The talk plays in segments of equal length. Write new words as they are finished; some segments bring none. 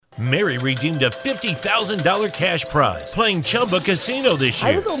Mary redeemed a $50,000 cash prize playing Chumba Casino this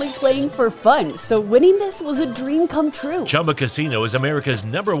year. I was only playing for fun, so winning this was a dream come true. Chumba Casino is America's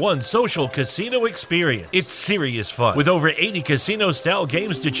 #1 social casino experience. It's serious fun. With over 80 casino-style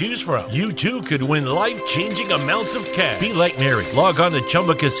games to choose from, you too could win life-changing amounts of cash. Be like Mary. Log on to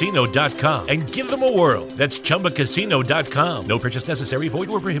ChumbaCasino.com and give them a whirl. That's ChumbaCasino.com. No purchase necessary. Void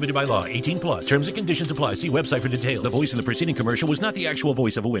where prohibited by law. 18 plus. Terms and conditions apply. See website for details. The voice in the preceding commercial was not the actual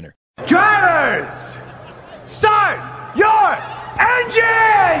voice of a winner. Drivers, start your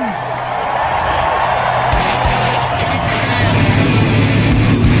engines!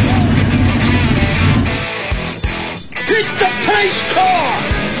 Hit the pace car!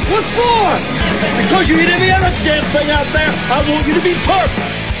 What for? Because you hit every other damn thing out there, I want you to be perfect!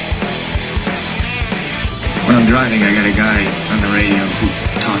 When I'm driving, I got a guy on the radio who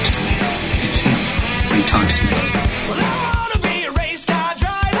talks to me. It's him. He talks to me.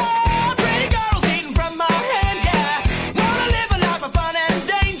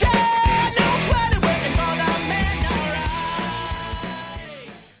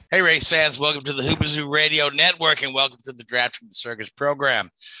 Hey, race fans, welcome to the Hoobazoo Radio Network and welcome to the Draft from the Circus program.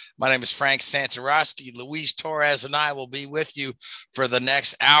 My name is Frank Santoroski. Luis Torres and I will be with you for the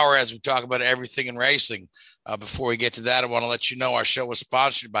next hour as we talk about everything in racing. Before we get to that, I want to let you know our show is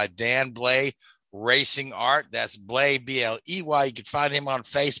sponsored by Dan Blay Racing Art. That's Blay, B-L-E-Y. You can find him on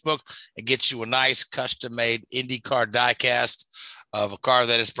Facebook and get you a nice custom-made IndyCar diecast of a car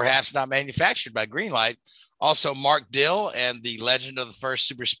that is perhaps not manufactured by Greenlight. Also, Mark Dill and the legend of the First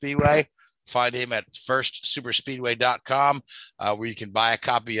Super Speedway. Find him at firstsuperspeedway.com, where you can buy a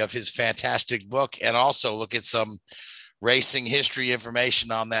copy of his fantastic book and also look at some racing history information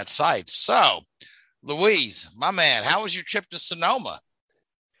on that site. So, Luis, my man, how was your trip to Sonoma?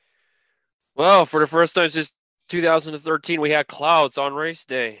 Well, for the first time since 2013, we had clouds on race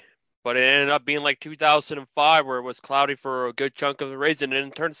day. But it ended up being like 2005, where it was cloudy for a good chunk of the race and then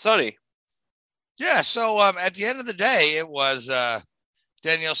it turned sunny. Yeah, so at the end of the day, it was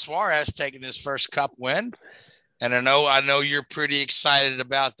Daniel Suarez taking his first Cup win, and I know you're pretty excited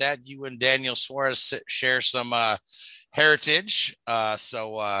about that. You and Daniel Suarez share some heritage,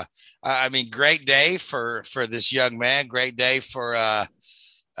 I mean, great day for this young man. Great day for all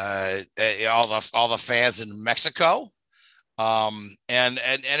the fans in Mexico, and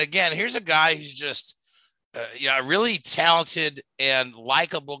again, here's a guy who's just. A really talented and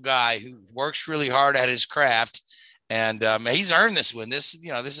likable guy who works really hard at his craft, and he's earned this win. This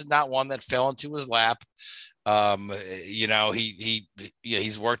is not one that fell into his lap.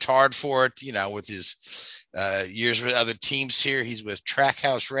 He's worked hard for it. With his years with other teams here, he's with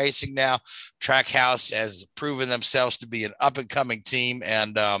Trackhouse Racing now. Trackhouse has proven themselves to be an up and coming team,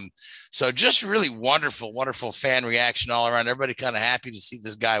 and so just really wonderful fan reaction all around. Everybody kind of happy to see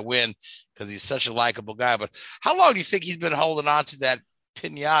this guy win, because he's such a likable guy. But how long do you think he's been holding on to that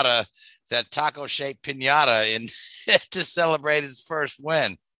piñata, that taco-shaped piñata, to celebrate his first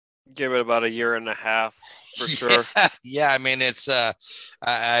win? Give it about a year and a half for sure. Yeah, I mean, it's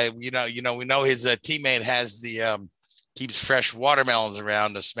we know his teammate has the keeps fresh watermelons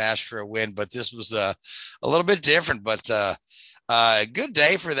around to smash for a win, but this was a little bit different. But a good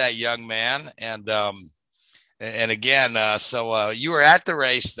day for that young man, and again, so you were at the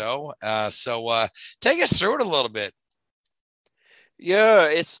race, though. So take us through it a little bit. Yeah,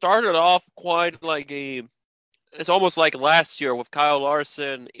 it started off quite it's almost like last year with Kyle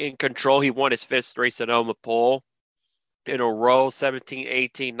Larson in control. He won his fifth race at Sonoma pole in a row, 17,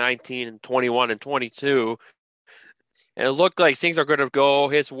 18, 19, and 21 and 22. And it looked like things are going to go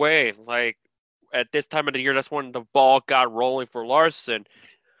his way. Like at this time of the year, that's when the ball got rolling for Larson.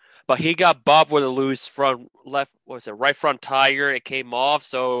 But he got bopped with a loose right front tire. It came off,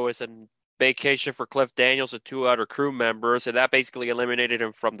 so it's a vacation for Cliff Daniels and two other crew members, and that basically eliminated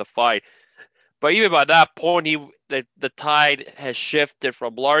him from the fight. But even by that point, the tide has shifted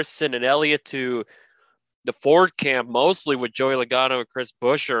from Larson and Elliott to the Ford camp, mostly with Joey Logano and Chris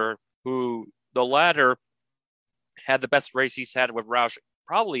Buescher, who the latter had the best race he's had with Roush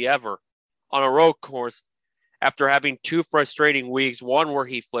probably ever on a road course, after having two frustrating weeks, one where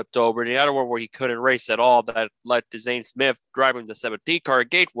he flipped over and the other one where he couldn't race at all, that led to Zane Smith driving the 17 car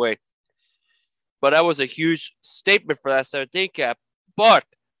at Gateway. But that was a huge statement for that 17 cap. But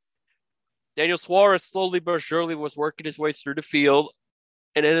Daniel Suarez slowly but surely was working his way through the field.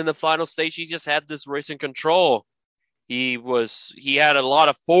 And then in the final stage, he just had this race in control. He had a lot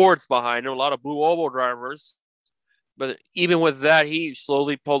of Fords behind him, a lot of Blue Oval drivers. But even with that, he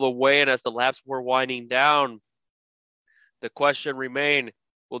slowly pulled away. And as the laps were winding down, the question remained,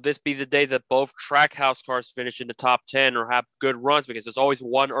 will this be the day that both Trackhouse cars finish in the top 10 or have good runs? Because there's always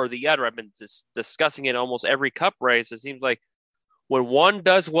one or the other. I've been discussing it almost every Cup race. It seems like when one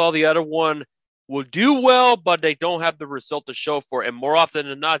does well, the other one will do well, but they don't have the result to show for it. And more often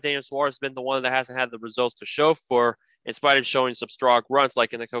than not, Daniel Suarez has been the one that hasn't had the results to show for, in spite of showing some strong runs,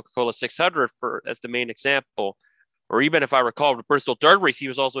 like in the Coca-Cola 600 as the main example. Or even if I recall, the Bristol Dirt Race, he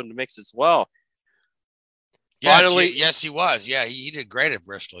was also in the mix as well. Yes, Finally, yes, he was. Yeah, he did great at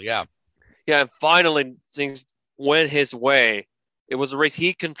Bristol. Yeah. Yeah, and finally things went his way. It was a race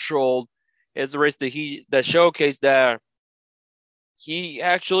he controlled. It's a race that showcased that he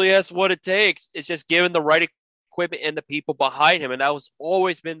actually has what it takes. It's just given the right equipment and the people behind him. And that was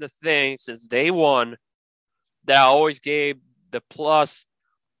always been the thing since day one that I always gave the plus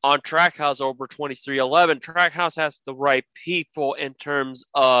on Trackhouse over 2311. Trackhouse has the right people in terms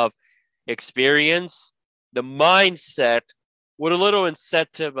of experience, the mindset, with a little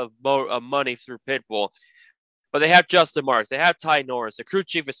incentive of money through Pitbull. But they have Justin Marks. They have Ty Norris. The crew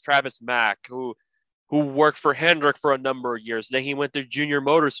chief is Travis Mack, who worked for Hendrick for a number of years. Then he went to Junior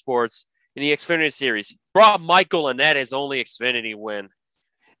Motorsports in the Xfinity Series. Brought Michael Annett his only Xfinity win,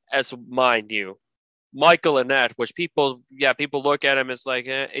 as mind you. Michael Annett, which people look at him as like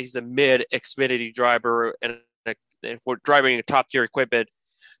he's a mid Xfinity driver and we're driving a top tier equipment,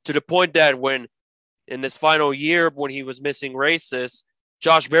 to the point that when in this final year when he was missing races,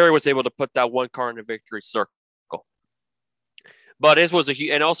 Josh Berry was able to put that one car in the victory circle. But this was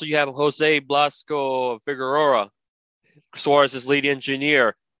and also you have Jose Blasco Figueroa, Suarez's lead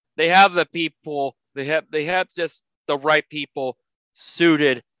engineer. They have the people. They have just the right people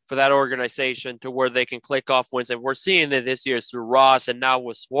suited for that organization to where they can click off wins. And we're seeing it this year through Ross and now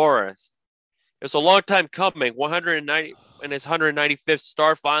with Suarez. It's a long time coming. 190 in his 195th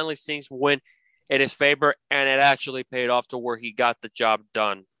start, finally seems win in his favor, and it actually paid off to where he got the job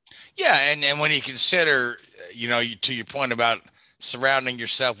done. Yeah, and when you consider, to your point about surrounding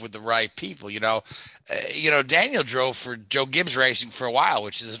yourself with the right people, Daniel drove for Joe Gibbs Racing for a while,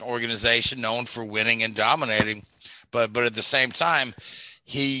 which is an organization known for winning and dominating, but at the same time,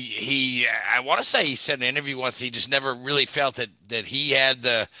 I want to say he said in an interview once he just never really felt that he had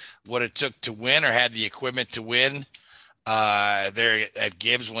what it took to win or had the equipment to win there at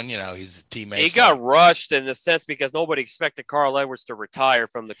Gibbs when he's a teammate. He got rushed in the sense because nobody expected Carl Edwards to retire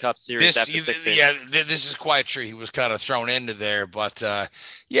from the Cup Series. This is quite true. He was kind of thrown into there, but so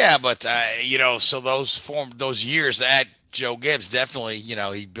those years at Joe Gibbs definitely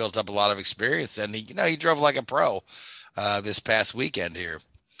he built up a lot of experience and he drove like a pro. This past weekend here.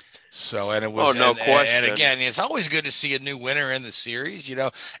 So, and it was, no question. And again, it's always good to see a new winner in the series,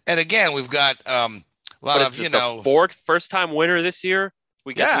 and again, we've got, a lot of, the first time winner this year.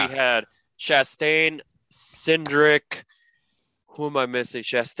 We had Chastain, Cindric. Who am I missing?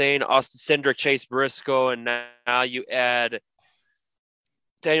 Chastain, Austin Cindric, Chase Briscoe. And now you add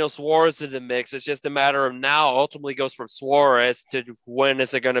Daniel Suarez to the mix. It's just a matter of now ultimately goes from Suarez to when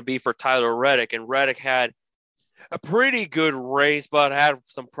is it going to be for Tyler Reddick. And Reddick had a pretty good race, but had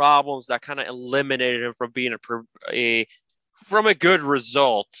some problems that kind of eliminated him from being from a good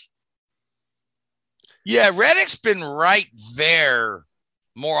result. Yeah, Reddick's been right there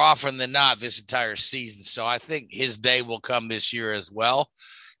more often than not this entire season. So I think his day will come this year as well.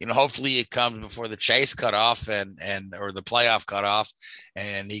 Hopefully it comes before the chase cutoff or the playoff cutoff,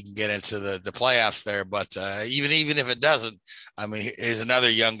 and he can get into the playoffs there. But even if it doesn't, I mean, here's another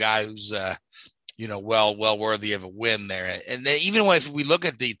young guy who's well worthy of a win there. And then even if we look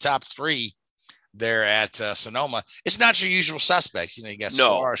at the top three there at Sonoma, it's not your usual suspects. You got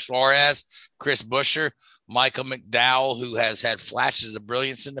Suarez, Chris Buescher, Michael McDowell, who has had flashes of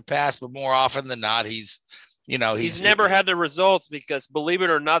brilliance in the past, but more often than not, he's never had the results because, believe it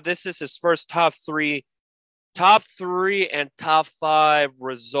or not, this is his first top three and top five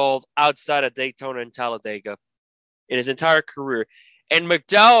result outside of Daytona and Talladega in his entire career. And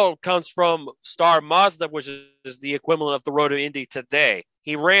McDowell comes from Star Mazda, which is the equivalent of the Road to Indy today.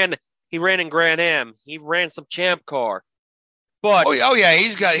 He ran in Grand Am. He ran some Champ Car. But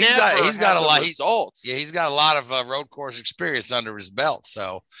he's got a lot. Results. He's got a lot of road course experience under his belt.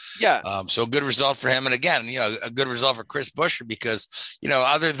 So so a good result for him. And again, a good result for Chris Buescher because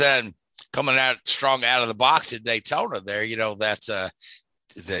other than coming out strong out of the box at Daytona, there that's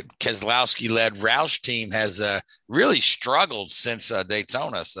the Keselowski-led Roush team has really struggled since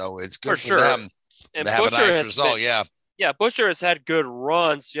Daytona, so it's good for them to have a nice result. Buescher has had good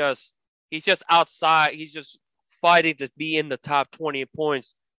runs. He's just outside. He's just fighting to be in the top 20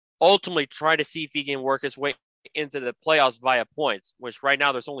 points. Ultimately, trying to see if he can work his way into the playoffs via points. Which right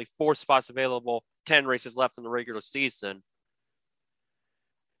now there's only 4 spots available, 10 races left in the regular season.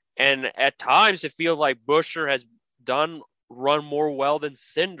 And at times it feels like Buescher has run more well than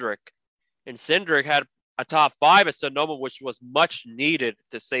Cindric. And Cindric had a top 5 at Sonoma, which was much needed,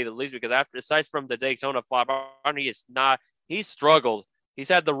 to say the least, because aside from the Daytona 500, he's struggled. He's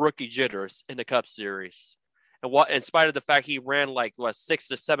had the rookie jitters in the Cup Series. And in spite of the fact he ran 6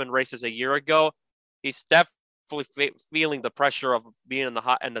 to 7 races a year ago, he's definitely feeling the pressure of being in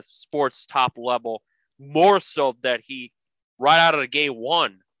the sports top level, more so that he right out of the gate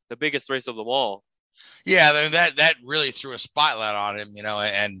won the biggest race of them all. Yeah, I mean, that really threw a spotlight on him,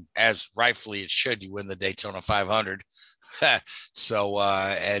 and as rightfully it should, you win the Daytona 500. So,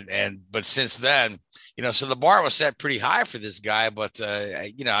 but since then, so the bar was set pretty high for this guy. But,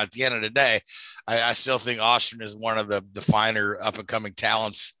 at the end of the day, I still think Austin is one of the finer up and coming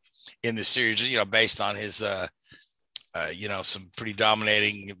talents in the series, based on his, some pretty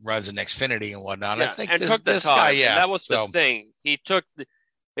dominating runs in Xfinity and whatnot. Yeah, I think this guy, that was the thing.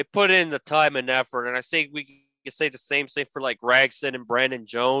 It put in the time and effort, and I think we could say the same thing for Gragson and Brandon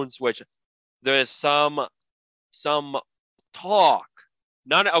Jones, which there's some talk.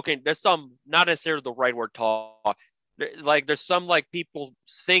 There's some, not necessarily the right word, talk. There's some people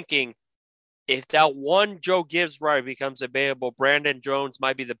thinking if that one Joe Gibbs rider becomes available, Brandon Jones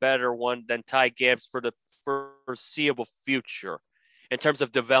might be the better one than Ty Gibbs for the foreseeable future in terms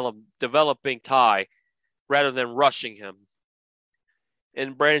of developing Ty rather than rushing him.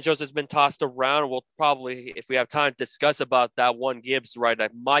 And Brandon Jones has been tossed around. We'll probably, if we have time, discuss about that one Gibbs ride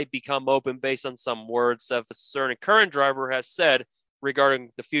that might become open based on some words of a certain current driver has said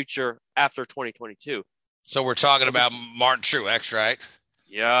regarding the future after 2022. So we're talking about Martin Truex, right?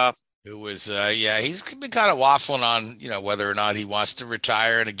 Yeah. Who was, he's been kind of waffling on, whether or not he wants to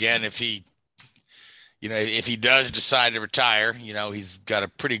retire. And again, if he does decide to retire, he's got a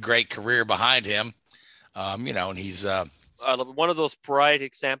pretty great career behind him, and he's one of those bright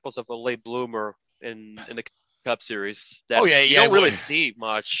examples of a late bloomer in the Cup Series. That you don't really see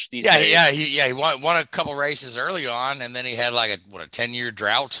much these days. He won a couple races early on, and then he had a 10-year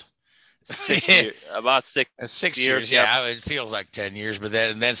drought. About 6 years. Yeah, it feels like 10 years, but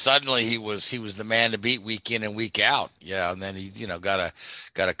then suddenly he was the man to beat week in and week out. Yeah, and then he got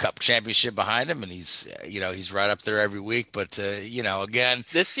a Cup championship behind him, and he's right up there every week. But again,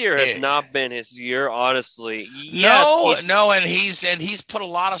 this year has not been his year, honestly. No, and he's put a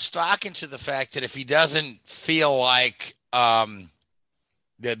lot of stock into the fact that if he doesn't feel like that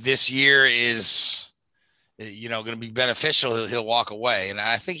this year is going to be beneficial, he'll walk away. And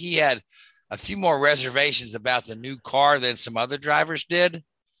I think he had a few more reservations about the new car than some other drivers did.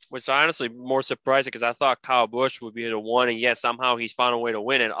 Which honestly more surprising because I thought Kyle Busch would be the one, and yet somehow he's found a way to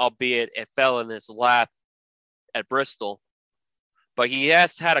win it, albeit it fell in his lap at Bristol. But he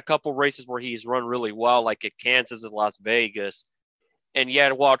has had a couple races where he's run really well, like at Kansas and Las Vegas. And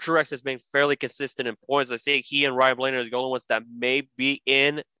yet, while Truex has been fairly consistent in points, I think he and Ryan Blaney are the only ones that may be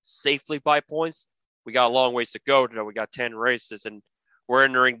in safely by points. We got a long ways to go. We got 10 races, and we're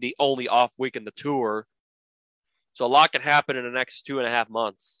entering the only off week in the tour. So a lot can happen in the next 2.5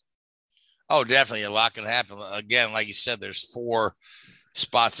 months. Oh, definitely. A lot can happen. Again, like you said, there's 4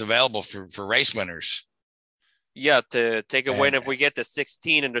 spots available for race winners. Yeah, to take a win if we get to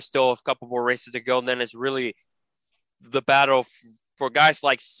 16 and there's still a couple more races to go, and then it's really the battle for guys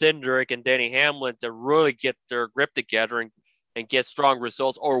like Cindric and Denny Hamlin to really get their grip together and get strong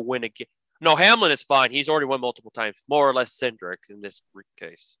results or win again. No, Hamlin is fine. He's already won multiple times, more or less Cindric in this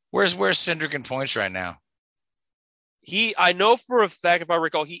case. Where's Cindric in points right now? I know for a fact, if I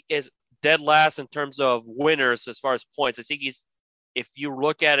recall, he is dead last in terms of winners as far as points. I think if you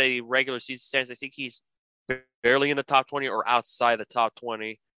look at a regular season standings, I think he's barely in the top 20 or outside the top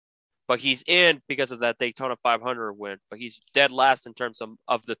 20. But he's in because of that Daytona 500 win. But he's dead last in terms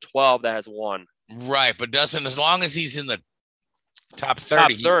of the 12 that has won. Right, but as long as he's in the top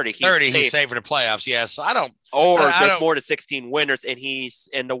 30, he's safe for the playoffs. Yeah, so I don't. There's more than 16 winners, and he's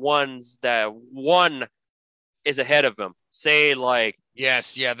in the ones that one is ahead of him. Say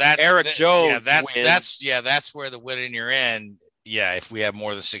that's Eric Jones. That's where the winning you're in. Yeah, if we have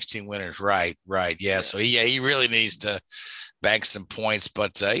more than 16 winners, right. Yeah, so he really needs to bank some points,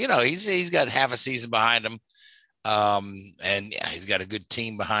 but he's got half a season behind him, and he's got a good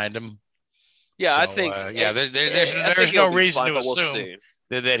team behind him. Yeah, so, I think. There's no reason to assume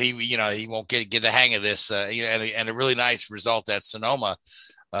that he won't get the hang of this. And a really nice result at Sonoma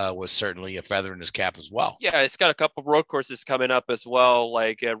was certainly a feather in his cap as well. Yeah, it's got a couple of road courses coming up as well,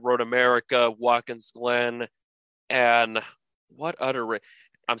 like at Road America, Watkins Glen, and what other road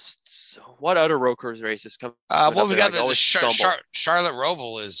course races come? Well, we got the Charlotte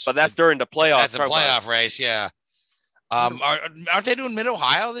Roval is, but that's during the playoffs. That's a playoff race, yeah. Aren't they doing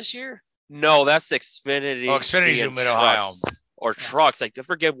Mid-Ohio this year? No, that's Xfinity. Oh, Xfinity's doing Mid-Ohio. Or Trucks. I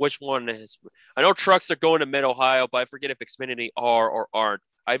forget which one is. I know Trucks are going to Mid-Ohio, but I forget if Xfinity are or aren't.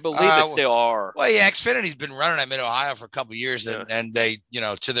 I believe they still are. Well, yeah, Xfinity's been running at Mid-Ohio for a couple of years, and they,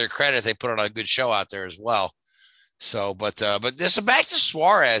 to their credit, they put on a good show out there as well. So, but this back to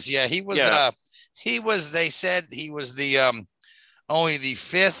Suarez. Yeah, he was. They said he was the only the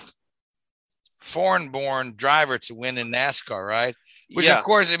fifth foreign-born driver to win in NASCAR, right? Which of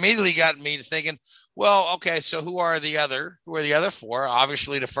course immediately got me to thinking, well, okay, so who are the other four?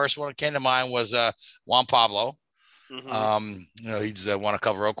 Obviously, the first one that came to mind was Juan Pablo. Mm-hmm. He's won a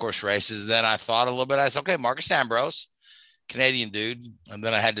couple road course races. Then I thought a little bit. I said, okay, Marcus Ambrose, Canadian dude. And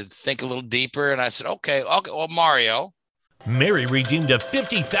then I had to think a little deeper, and I said, okay, well, Mario. Mary redeemed a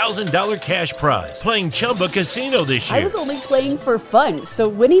 $50,000 cash prize playing Chumba Casino this year. I was only playing for fun, so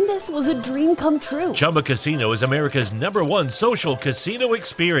winning this was a dream come true. Chumba Casino is America's #1 social casino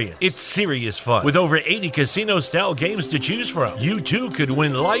experience. It's serious fun. With over 80 casino-style games to choose from, you too could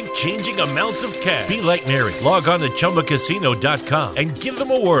win life-changing amounts of cash. Be like Mary. Log on to ChumbaCasino.com and give them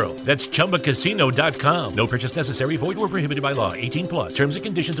a whirl. That's ChumbaCasino.com. No purchase necessary. Void where prohibited by law. 18+. Terms and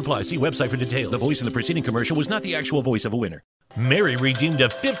conditions apply. See website for details. The voice in the preceding commercial was not the actual voice of a winner. Mary redeemed a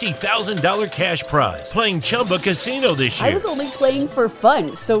 $50,000 cash prize playing Chumba Casino this year. I was only playing for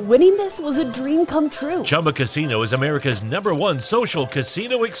fun, so winning this was a dream come true. Chumba Casino is America's #1 social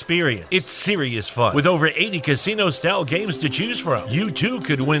casino experience. It's serious fun. With over 80 casino-style games to choose from, you too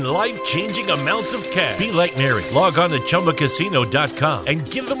could win life-changing amounts of cash. Be like Mary. Log on to ChumbaCasino.com and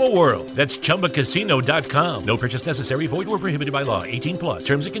give them a whirl. That's ChumbaCasino.com. No purchase necessary. Void where prohibited by law. 18+.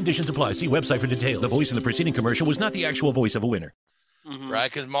 Terms and conditions apply. See website for details. The voice in the preceding commercial was not the actual voice of a winner. Mm-hmm.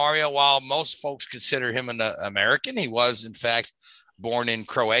 Right? Because Mario, while most folks consider him an American, he was, in fact, born in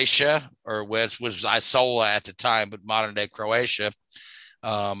Croatia, or which was Isola at the time, but modern day Croatia.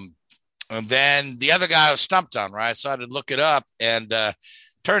 And then the other guy I was stumped on, right? So I had to look it up, and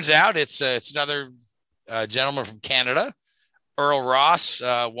turns out it's another gentleman from Canada. Earl Ross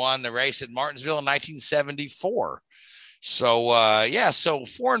won the race at Martinsville in 1974. So, so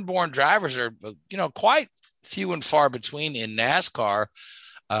foreign-born drivers are, quite few and far between in NASCAR,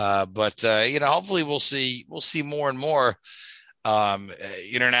 but hopefully we'll see more and more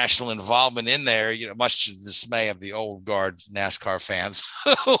international involvement in there. Much to the dismay of the old guard NASCAR fans.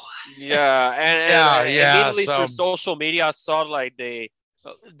 Immediately through social media, I saw like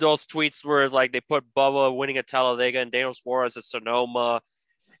those tweets where like they put Bubba winning at Talladega and Daniel Suarez at Sonoma,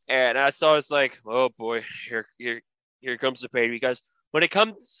 and I saw it's like, oh boy, here comes the pain, because when it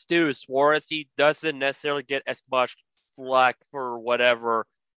comes to Suarez, he doesn't necessarily get as much flack for whatever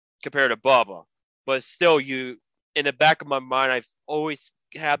compared to Bubba. But still, in the back of my mind, I've always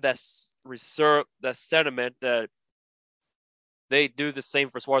had that sentiment that they do the same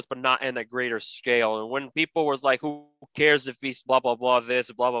for Suarez, but not in a greater scale. And when people was like, who cares if he's blah, blah, blah,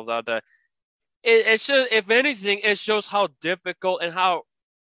 this, blah, blah, blah, that, it should, if anything, it shows how difficult and how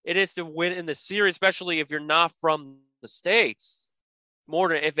it is to win in the series, especially if you're not from the States. More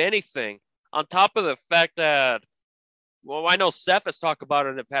than if anything, on top of the fact that, well, I know Seth has talked about it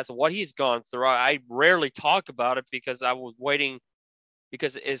in the past and what he's gone through. I rarely talk about it because I was waiting,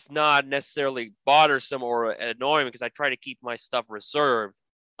 because it's not necessarily bothersome or annoying, because I try to keep my stuff reserved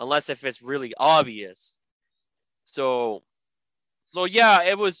unless if it's really obvious. So yeah,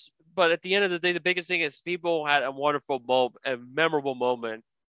 it was. But at the end of the day, the biggest thing is people had a wonderful moment, a memorable moment,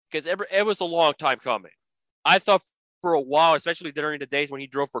 because it was a long time coming. I thought for a while, especially during the days when he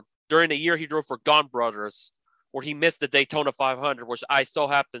drove for Gone Brothers, where he missed the Daytona 500, which I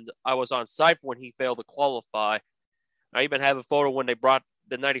was on site for when he failed to qualify. I even have a photo when they brought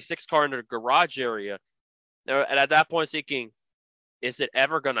the 96 car into the garage area. And at that point, thinking, is it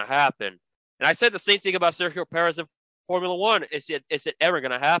ever going to happen? And I said the same thing about Sergio Perez in Formula One. Is it ever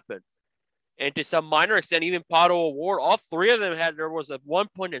going to happen? And to some minor extent, even Pato O'Ward, all three of them there was at one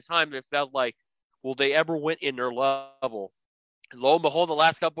point in time, it felt like, will they ever win in their level? And lo and behold, the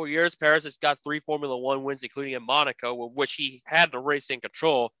last couple of years, Perez has got 3 Formula One wins, including in Monaco, which he had the race in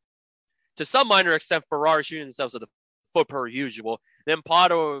control. To some minor extent, Ferrari shooting themselves at the foot per usual. Then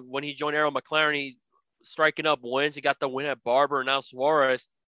Pato, when he joined Arrow McLaren, he striking up wins. He got the win at Barber, and now Suarez,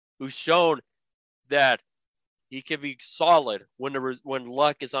 who's shown that he can be solid when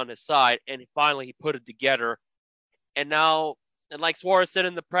luck is on his side. And finally, he put it together. And now, and like Suarez said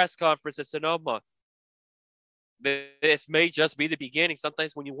in the press conference at Sonoma, this may just be the beginning.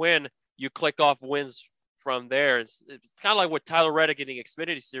 Sometimes when you win, you click off wins from there. It's kind of like with Tyler Reddick in the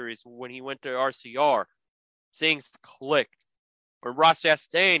Xfinity Series when he went to RCR. Things clicked. Or Ross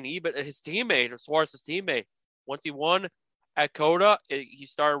Chastain, even his teammate, or Suarez's teammate, Once he won at Coda, he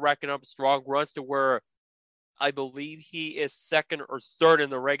started racking up strong runs to where I believe he is second or third in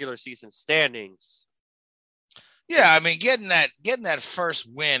the regular season standings. Yeah, I mean, getting that first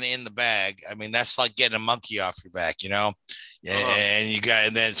win in the bag, I mean, that's like getting a monkey off your back, you know. And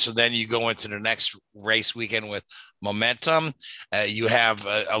then you go into the next race weekend with momentum. You have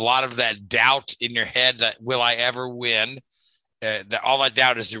a lot of that doubt in your head that will I ever win? All that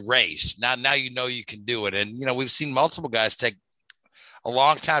doubt is erased. Now you know you can do it, and you know we've seen multiple guys take a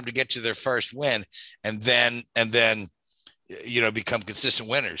long time to get to their first win, and then you know, become consistent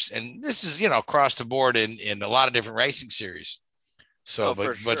winners. And this is, you know, across the board in a lot of different racing series. So,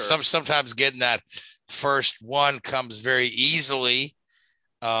 but sometimes getting that first one comes very easily,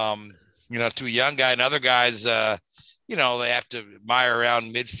 you know, to a young guy, and other guys, you know, they have to mire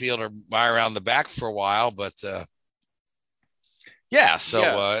around midfield or mire around the back for a while, but,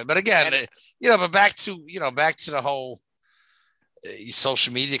 but again, you know, but back to the whole,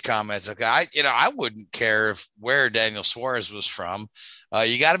 social media comments. Okay. I wouldn't care where Daniel Suarez was from.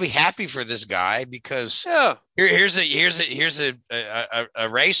 You got to be happy for this guy because here's a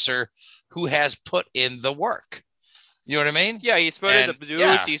racer who has put in the work. You know what I mean? Yeah. He's put in the dudes.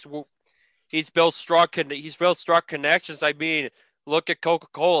 Yeah. He's built strong connections. I mean, look at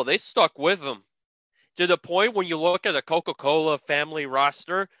Coca-Cola. They stuck with him to the point when you look at the Coca-Cola family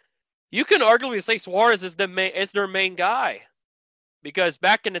roster, you can arguably say Suarez is their main guy. Because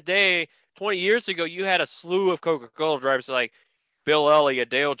back in the day, 20 years ago, you had a slew of Coca-Cola drivers like Bill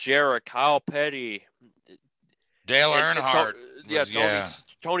Elliott, Dale Jarrett, Kyle Petty, Dale Earnhardt,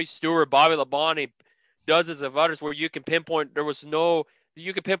 Tony Stewart, Bobby Labonte, dozens of others where you can pinpoint.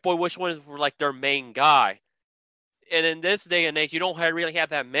 You can pinpoint which ones were like their main guy. And in this day and age, you don't really have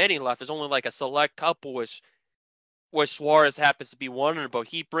that many left. There's only like a select couple, which Suarez happens to be one of them. But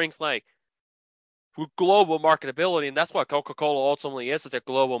he brings like global marketability, and that's what Coca-Cola ultimately is. It's a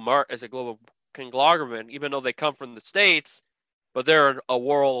global conglomerate, even though they come from the States, but they're a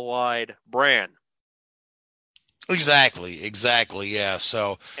worldwide brand. Exactly. Yeah.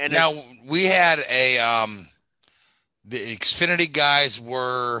 So and now we had the Xfinity guys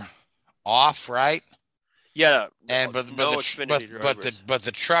were off, right? Yeah. And but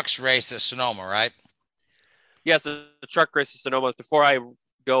the trucks raced at Sonoma, right? Yes, the truck race at Sonoma.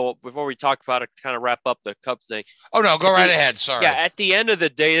 Before we talk about it, to kind of wrap up the Cubs thing. Oh no, go right ahead. Sorry. Yeah, at the end of the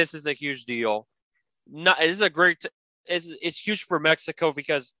day, this is a huge deal. It's huge for Mexico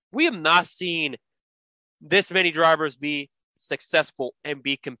because we have not seen this many drivers be successful and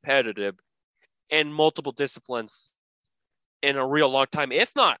be competitive in multiple disciplines in a real long time,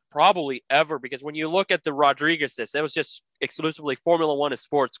 if not probably ever. Because when you look at the Rodriguez's, it was just exclusively Formula One and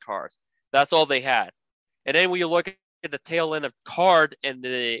sports cars. That's all they had. And then when you look at the tail end of Card and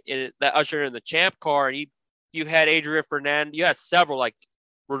that ushered in the Champ car, and you had Adrian Fernandez, you had several like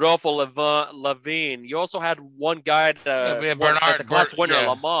Rodolfo Levine. You also had one guy Bernard, class winner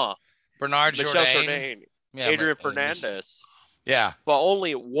Le Mans, Bernard Jourdain, Adrian Fernandez. Yeah, but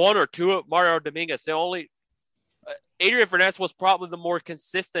only one or two of Mario Dominguez. Adrian Fernandez was probably the more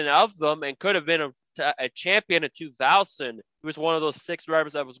consistent of them and could have been a champion in 2000. He was one of those 6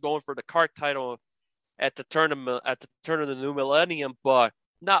 drivers that was going for the kart title at the turn of the new millennium, but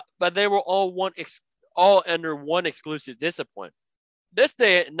they were all under one exclusive discipline. This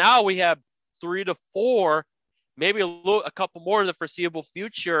day, now we have 3 to 4, maybe a couple more in the foreseeable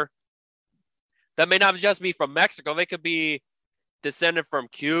future that may not just be from Mexico. They could be descended from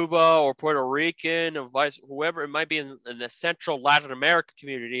Cuba or Puerto Rican or whoever it might be in the central Latin America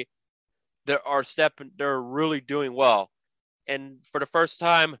community that they're really doing well. And for the first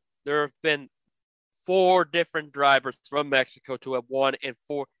time, there have been 4 different drivers from Mexico to have won in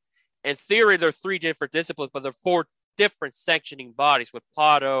 4. In theory, they're 3 different disciplines, but they're 4 different sanctioning bodies with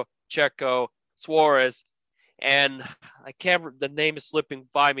Prado, Checo, Suarez, and the name is slipping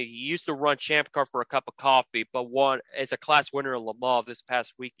by me. He used to run Champ Car for a cup of coffee, but won as a class winner in Le Mans this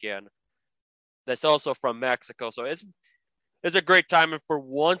past weekend. That's also from Mexico. So it's a great time. And for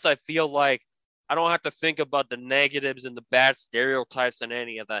once, I feel like I don't have to think about the negatives and the bad stereotypes and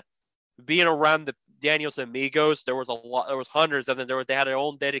any of that. Being around the Daniels Amigos, there was hundreds of them. They had their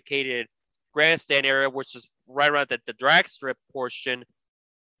own dedicated grandstand area, which is right around the drag strip portion,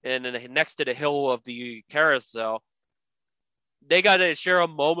 and then next to the hill of the carousel. They got to share a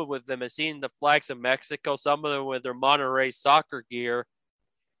moment with them and seeing the flags of Mexico, some of them with their Monterrey soccer gear.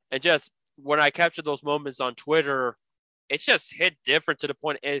 And just when I captured those moments on Twitter, it just hit different to the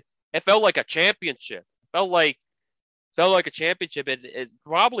point. It felt like a championship. It felt like a championship. It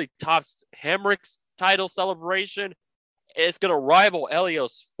probably tops Hemrick's title celebration. It's going to rival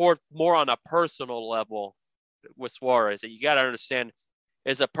Elio's 4th more on a personal level. with Suarez that you got to understand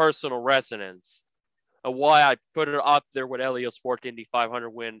is a personal resonance. And why I put it up there with Elio's 4th Indy 500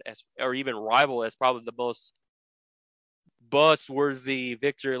 win, or even rival, as probably the most buzz-worthy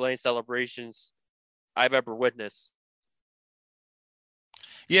victory lane celebrations I've ever witnessed.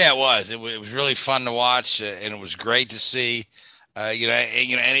 Yeah, it was. It was really fun to watch, and it was great to see.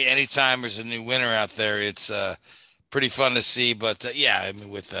 Anytime there's a new winner out there, it's pretty fun to see. But yeah, I mean,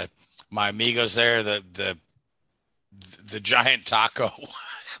 with my amigos there, the giant taco.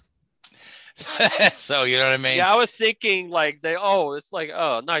 So you know what I mean? Yeah, I was thinking like it's like,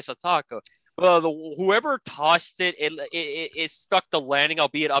 oh, nice, a taco. Well, whoever tossed it stuck the landing,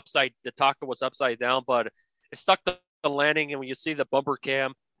 albeit the taco was upside down, but it stuck the landing. And when you see the bumper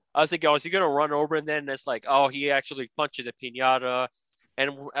cam, I was thinking, oh, is he going to run over? And then it's like, oh, he actually punched the piñata.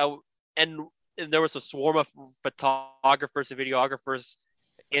 And there was a swarm of photographers and videographers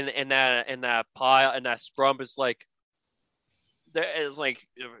in that pile, and that scrum is like, it's like,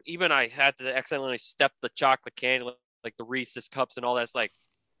 even I had to accidentally step the chocolate candy, like the Reese's cups and all that. It's like,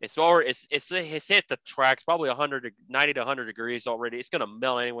 it's hit the tracks probably 90 to 100 degrees already. It's gonna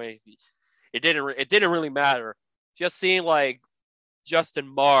melt anyway. It didn't really matter. Just seeing like Justin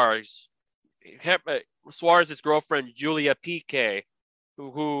Mars, Suarez's girlfriend Julia Piqué,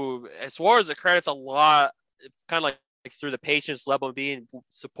 who Suarez credits a lot, kind of like through the patience level and being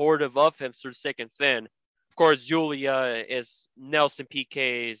supportive of him through thick and thin. Of course, Julia is Nelson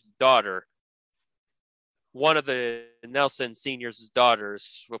Piquet's daughter, one of the Nelson Senior's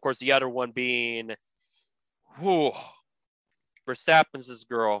daughters. Of course, the other one being Verstappen's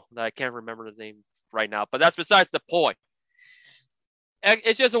girl. I can't remember the name right now, but that's besides the point.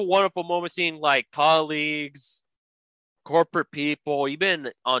 It's just a wonderful moment seeing like colleagues, corporate people,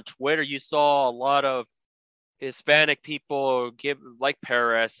 even on Twitter. You saw a lot of Hispanic people like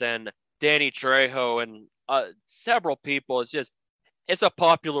Perez and Danny Trejo and several people. It's a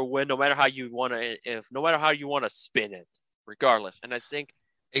popular win, no matter how you want to spin it, regardless. And I think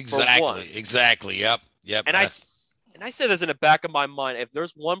exactly. Yep. And I said this in the back of my mind. If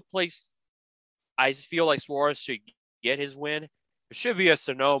there's one place I feel like Suarez should get his win, it should be a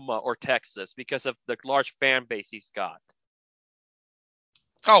Sonoma or Texas because of the large fan base he's got.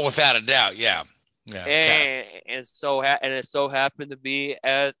 Oh, without a doubt, yeah. And it so happened to be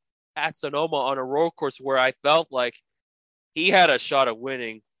at Sonoma on a road course where I felt like he had a shot at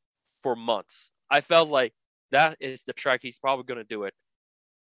winning for months. I felt like that is the track he's probably going to do it.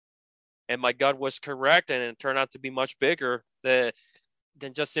 And my gut was correct, and it turned out to be much bigger than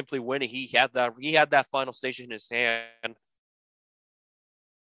just simply winning. He had that final station in his hand.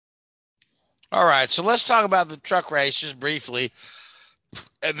 All right, so let's talk about the truck race just briefly,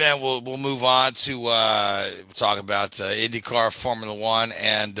 and then we'll move on to talk about IndyCar Formula One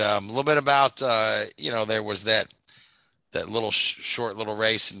and a little bit about there was that little short little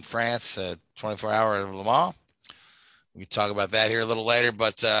race in France, 24-hour of Le Mans. We can talk about that here a little later,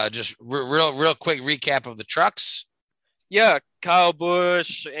 but just real quick recap of the trucks. Yeah, Kyle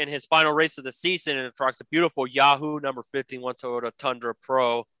Busch in his final race of the season in the trucks, a beautiful Yahoo number 51 Toyota Tundra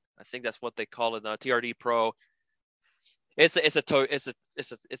Pro. I think that's what they call it now, TRD Pro. It's a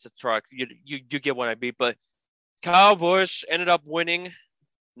truck. You get what I mean. But Kyle Busch ended up winning.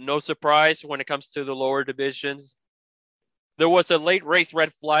 No surprise when it comes to the lower divisions. There was a late race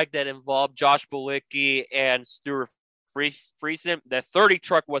red flag that involved Josh Bilicki and Stuart Friesen. The 30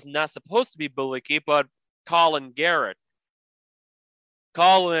 truck was not supposed to be Bilicki, but Colin Garrett.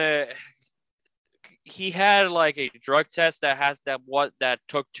 Colin, he had like a drug test that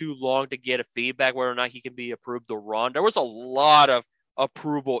took too long to get a feedback whether or not he can be approved to run. There was a lot of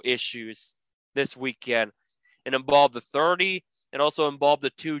approval issues this weekend. It involved the 30 and also involved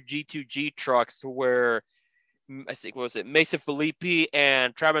the two G2G trucks where I think Mason Filippi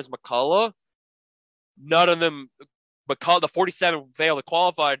and Travis McCullough. None of them, the 47 failed to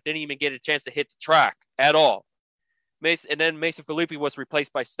qualify, didn't even get a chance to hit the track at all. And then Mason Filippi was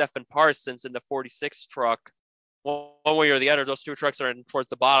replaced by Stefan Parsons in the 46 truck. One way or the other, those two trucks are towards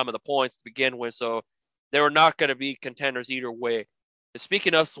the bottom of the points to begin with, so they were not going to be contenders either way. And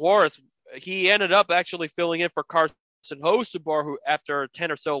speaking of Suarez, he ended up actually filling in for Carson Hocevar, who after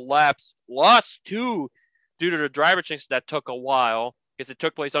 10 or so laps lost two due to the driver change that took a while because it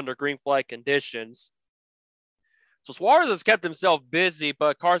took place under green flag conditions. So Suarez has kept himself busy,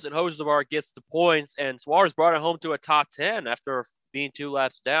 but Carson Hocevar gets the points, and Suarez brought it home to a top 10 after being 2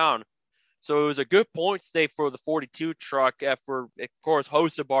 laps down. So it was a good point stay for the 42 truck after, of course,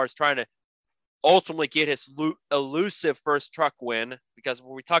 Hocevar is trying to ultimately get his elusive first truck win, because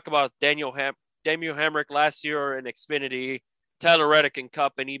when we talk about Daniel Hemrick last year in Xfinity, Tyler Reddick in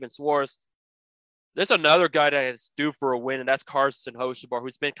Cup, and even Suarez, There's another guy that is due for a win, and that's Carson Hocevar,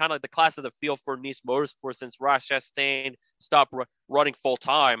 who's been kind of like the class of the field for Nice Motorsport since Ross Chastain stopped running full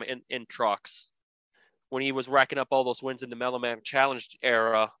time in trucks when he was racking up all those wins in the Mellowman Challenge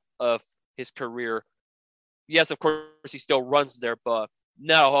era of his career. Yes, of course, he still runs there, but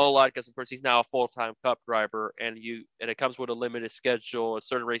not a whole lot because, of course, he's now a full-time Cup driver, and it comes with a limited schedule. A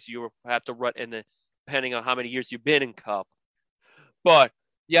certain race you have to run in, depending on how many years you've been in Cup. But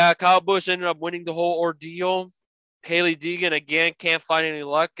yeah, Kyle Busch ended up winning the whole ordeal. Hailie Deegan, again, can't find any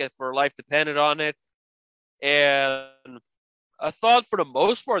luck if her life depended on it. And I thought for the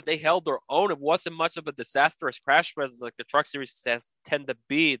most part, they held their own. It wasn't much of a disastrous crash presence like the Truck Series tend to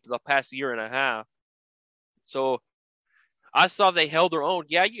be the past year and a half. So I saw they held their own.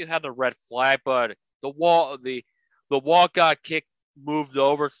 Yeah, you had the red flag, but the wall got kicked, moved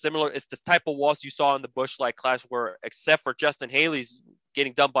over. Similar, it's the type of walls you saw in the Busch Light class where, except for Justin Haley's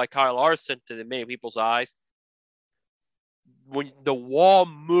getting done by Kyle Larson to the many people's eyes, when the wall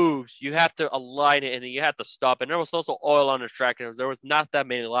moves, you have to align it and you have to stop. And there was also oil on the track, and there was not that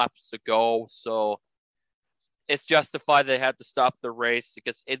many laps to go. So it's justified they had to stop the race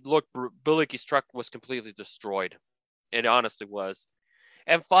because it looked Bilicki's truck was completely destroyed. It honestly was.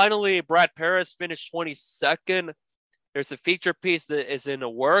 And finally, Brad Perez finished 22nd. There's a feature piece that is in the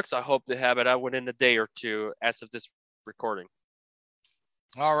works. I hope to have it out within a day or two as of this recording.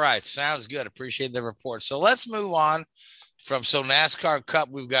 All right. Sounds good. Appreciate the report. So let's move on from NASCAR Cup.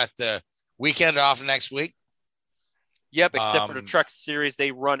 We've got the weekend off next week. Yep, except for the Truck Series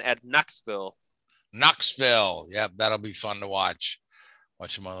they run at Knoxville. Yep, that'll be fun to watch.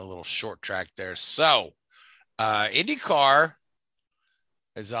 Watch them on a little short track there. So IndyCar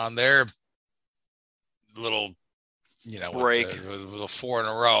is on their little, break. Little 4 in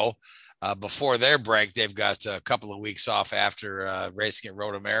a row. Before their break, they've got a couple of weeks off after racing at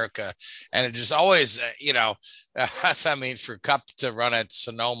Road America. And it just always, for Cup to run at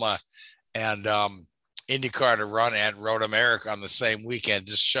Sonoma and IndyCar to run at Road America on the same weekend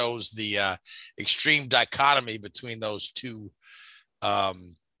just shows the extreme dichotomy between those two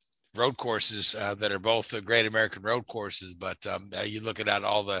road courses that are both the Great American Road courses. But you look at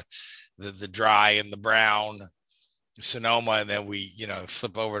all the dry and the brown Sonoma, and then we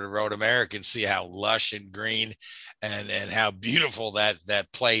flip over to Road America and see how lush and green and how beautiful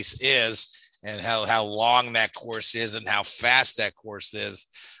that place is, and how long that course is and how fast that course is.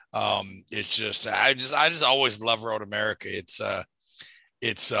 It's just I just always love Road America. They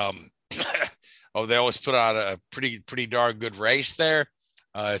always put on a pretty darn good race there.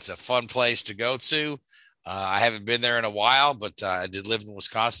 It's a fun place to go to. I haven't been there in a while, but I did live in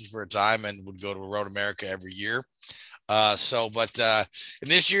Wisconsin for a time and would go to Road America every year. In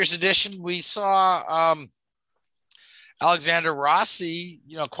this year's edition, we saw Alexander Rossi,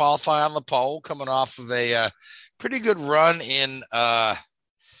 qualify on the pole, coming off of a pretty good run in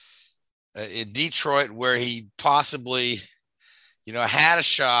Detroit, where he possibly, had a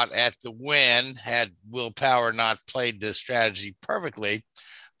shot at the win had Will Power not played this strategy perfectly.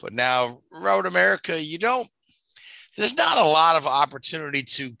 But now Road America, there's not a lot of opportunity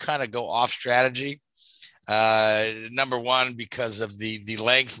to kind of go off strategy. Number one, because of the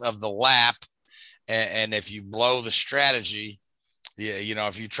length of the lap. And if you blow the strategy,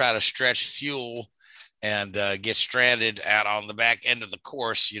 if you try to stretch fuel and get stranded out on the back end of the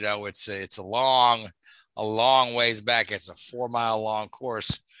course, it's a long ways back. It's a 4-mile long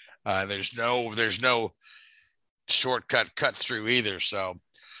course. There's no shortcut cut through either.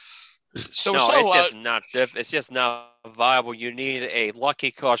 It's just not viable. You need a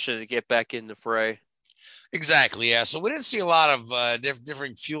lucky caution to get back in the fray. Exactly. Yeah. So we didn't see a lot of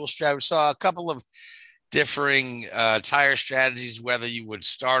different fuel strategies. We saw a couple of differing tire strategies, whether you would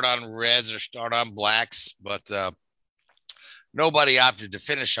start on reds or start on blacks, but nobody opted to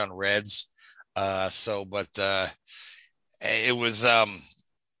finish on reds. It was,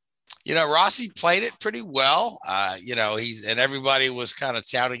 Rossi played it pretty well. And everybody was kind of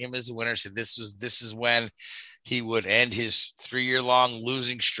touting him as the winner. So this is when he would end his 3-year-long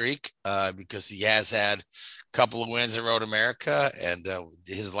losing streak because he has had a couple of wins at Road America, and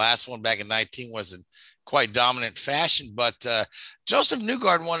his last one back in 2019 was in quite dominant fashion. But Joseph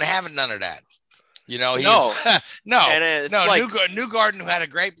Newgarden wasn't having none of that. Newgarden, who had a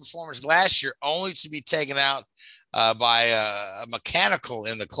great performance last year, only to be taken out by a mechanical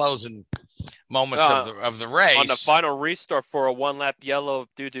in the closing moments of the race on the final restart for a 1-lap yellow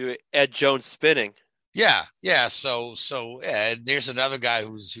due to Ed Jones spinning. Yeah. So there's another guy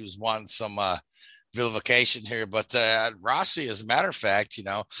who's won some vilification here, but Rossi, as a matter of fact,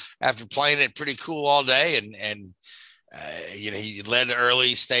 after playing it pretty cool all day and He led the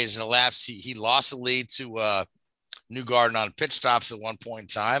early stage in the laps. He lost the lead to Newgarden on pit stops at one point in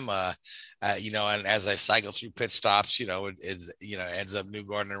time. And as I cycle through pit stops, ends up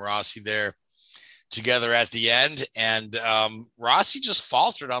Newgarden and Rossi there together at the end. And Rossi just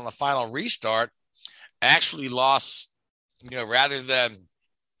faltered on the final restart, actually lost, rather than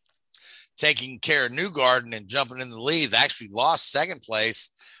taking care of Newgarden and jumping in the lead, actually lost second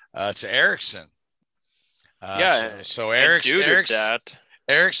place to Ericsson. So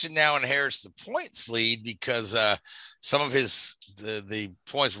Ericsson now inherits the points lead because some of the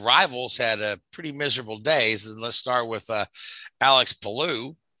points rivals had pretty miserable days. And let's start with Alex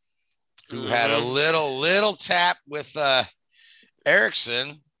Palou, who had a little tap with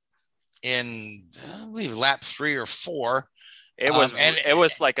Ericsson in, I believe, lap 3 or 4. It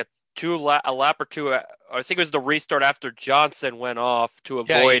was like a lap or two. I think it was the restart after Johnson went off to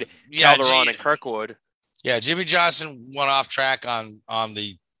avoid Calderon and Kirkwood. Yeah, Jimmy Johnson went off track on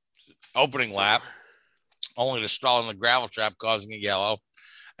the opening lap, only to stall in the gravel trap, causing a yellow.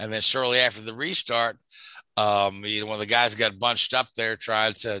 And then shortly after the restart, one of the guys got bunched up there,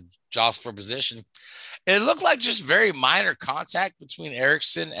 tried to jostle for position. It looked like just very minor contact between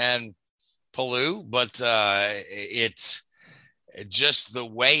Ericsson and Palou, but it's just the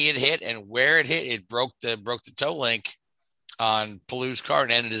way it hit and where it hit. It broke the toe link on Palou's car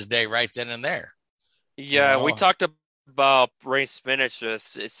and ended his day right then and there. Yeah, we talked about race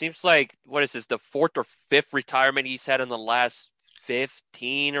finishes. It seems like, what is this, the 4th or 5th retirement he's had in the last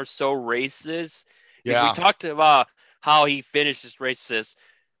 15 or so races? Yeah. We talked about how he finishes races,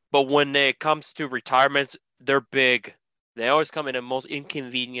 but when it comes to retirements, they're big. They always come in the most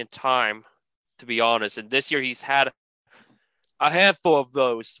inconvenient time, to be honest. And this year he's had a handful of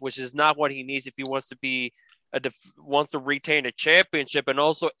those, which is not what he needs if he wants to retain a championship. And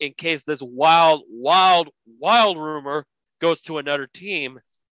also in case this wild rumor goes to another team,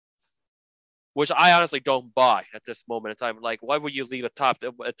 which I honestly don't buy at this moment in time. Like, why would you leave a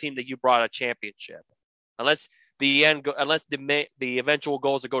team that you brought a championship? Unless the eventual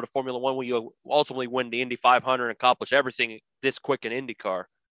goal is to go to Formula One, where you ultimately win the Indy 500 and accomplish everything this quick in IndyCar.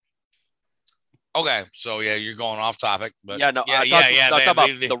 Okay, so you're going off topic, but I talk about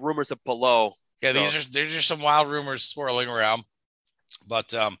the rumors of Palou. Yeah, there's just some wild rumors swirling around,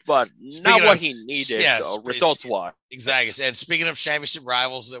 but not what he needed, results-wise. Exactly. And speaking of championship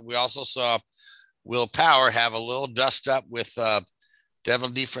rivals, that we also saw Will Power have a little dust up with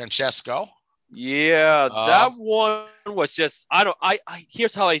Devlin DeFrancesco. Yeah, that one was just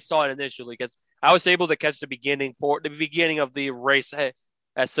here's how I saw it initially, because I was able to catch the beginning of the race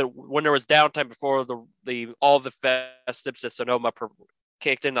when there was downtime before all the festives at Sonoma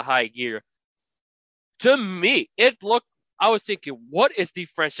kicked into high gear. To me, I was thinking, what is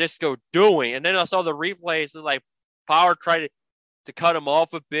DeFrancesco doing? And then I saw the replays, and like Power tried to cut him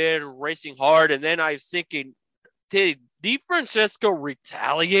off a bit, racing hard. And then I was thinking, did DeFrancesco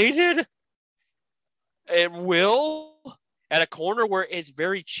retaliated at will at a corner where it's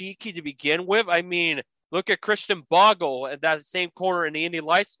very cheeky to begin with? I mean, look at Christian Bogle at that same corner in the Indy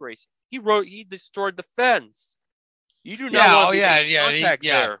Lights race. He destroyed the fence. You do not want contact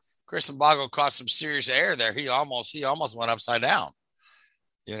there. Christian Bogle caught some serious air there. He almost went upside down.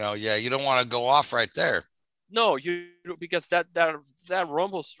 You don't want to go off right there. No, because that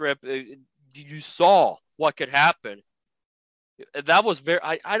rumble strip, you saw what could happen. That was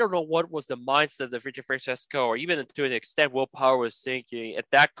I don't know what was the mindset of Richard Francesco, or even to an extent Will Power was thinking at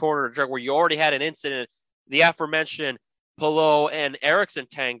that corner of the track where you already had an incident, the aforementioned Palou and Ericsson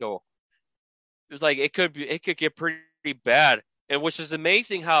tango. It was like it could get pretty bad. And which is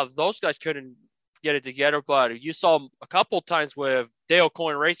amazing how those guys couldn't get it together. But you saw a couple times with Dale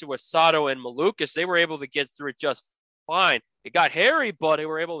Coyne Racing with Sato and Malukas, they were able to get through it just fine. It got hairy, but they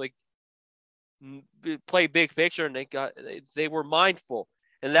were able to play big picture, and they were mindful.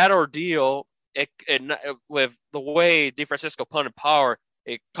 And that ordeal, with the way DeFrancesco punted Power,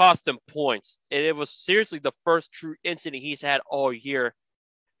 it cost him points. And it was seriously the first true incident he's had all year.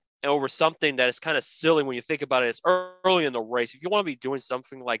 And over something that is kind of silly when you think about it. It's early in the race. If you want to be doing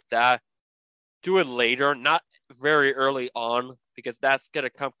something like that, do it later, not very early on, because that's going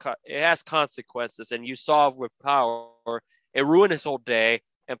to come. It has consequences. And you saw with Power, it ruined his whole day.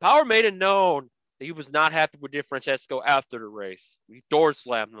 And Power made it known that he was not happy with DeFrancesco after the race. He door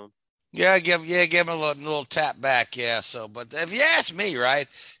slammed him. Yeah, give him a little tap back. Yeah. So, but if you ask me, right,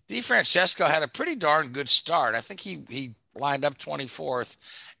 DeFrancesco had a pretty darn good start. I think he lined up 24th,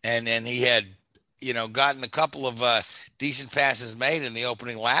 and then he had, gotten a couple of decent passes made in the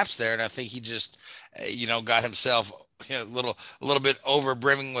opening laps there. And I think he just, got himself a little bit over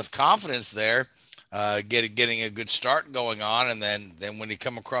brimming with confidence there. getting a good start going on, and then when he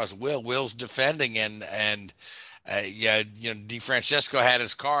come across Will's defending, and DeFrancesco had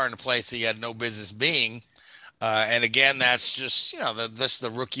his car in a place he had no business being, and again, that's just that's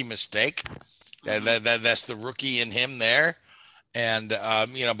the rookie mistake. That's the rookie in him there, and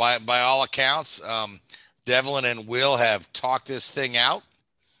by all accounts, Devlin and Will have talked this thing out,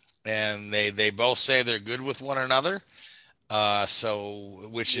 and they both say they're good with one another.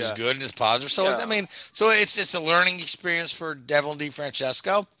 Which is good and is positive. So I mean, it's a learning experience for Devlin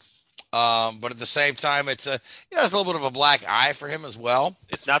DeFrancesco. But at the same time, it's it's a little bit of a black eye for him as well.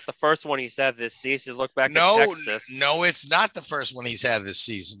 It's not the first one he's had this season. Look back at Texas. No, it's not the first one he's had this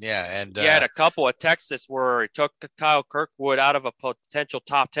season. Yeah, and he had a couple at Texas where he took Kyle Kirkwood out of a potential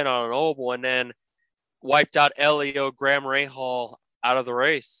top 10 on an oval, and then wiped out Elio Graham Rahal out of the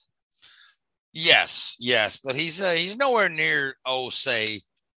race. Yes, but he's nowhere near say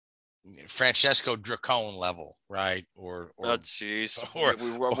Francesco Dracone level, right? Or oh jeez, we're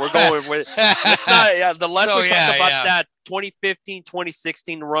going with it's not, the less we talk about that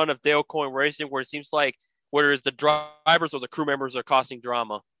 2015-2016 run of Dale Coyne Racing, where it seems like whether it's the drivers or the crew members are causing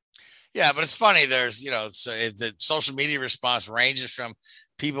drama. Yeah, but it's funny. There's the social media response ranges from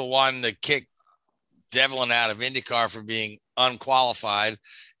people wanting to kick Devlin out of IndyCar for being unqualified,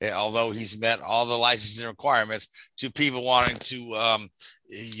 although he's met all the licensing requirements, to people wanting to,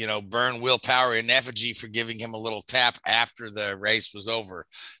 burn Will Power in effigy for giving him a little tap after the race was over.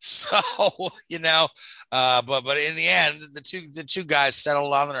 So, but in the end, the two guys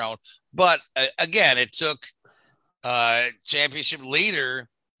settled on their own. But again, it took championship leader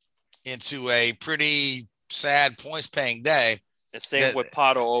into a pretty sad points paying day. And same with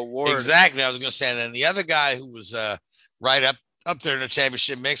Pato O'Ward. Exactly. I was going to say, and then the other guy who was right up there in the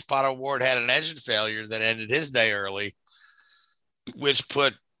championship mix, Pato O'Ward, had an engine failure that ended his day early, which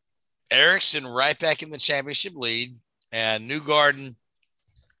put Ericsson right back in the championship lead, and Newgarden,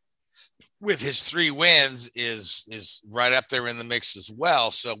 with his 3 wins, is right up there in the mix as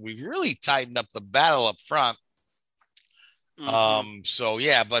well. So we've really tightened up the battle up front.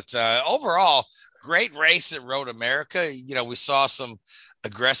 Mm-hmm. But overall, great race at Road America. We saw some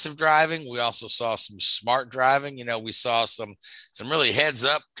aggressive driving. We also saw some smart driving. We saw some really heads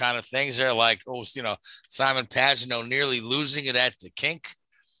up kind of things there, like Simon Pagenaud nearly losing it at the kink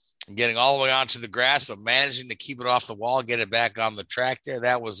and getting all the way onto the grass, but managing to keep it off the wall, get it back on the track there.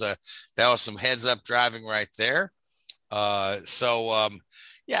 That was some heads up driving right there. Good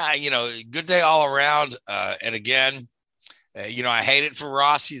day all around. And again, I hate it for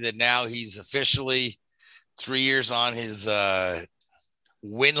Rossi that now he's officially 3 years on his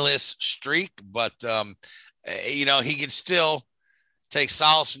winless streak, but he can still take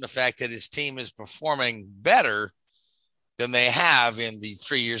solace in the fact that his team is performing better than they have in the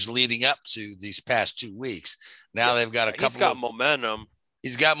 3 years leading up to these past 2 weeks. Now they've got momentum.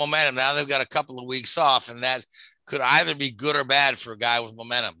 He's got momentum. Now they've got a couple of weeks off, and that could either be good or bad for a guy with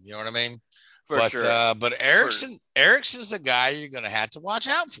momentum. You know what I mean? But Ericsson's the guy you're going to have to watch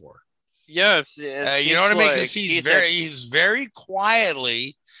out for. Yeah, you know what I mean? Because he's very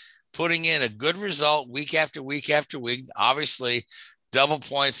quietly putting in a good result week after week after week. Obviously, double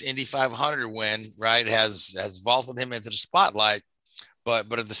points Indy 500 win, right, has vaulted him into the spotlight.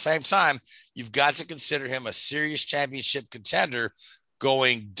 But at the same time, you've got to consider him a serious championship contender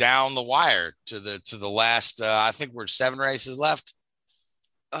going down the wire to the last. I think we're 7 races left.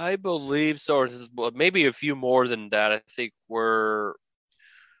 I believe so. Maybe a few more than that. I think we're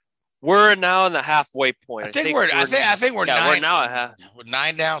now in the halfway point. I think we're we're now at half. We're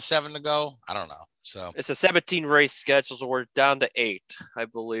 9 down, 7 to go. I don't know. So it's a 17 race schedule, so we're down to 8, I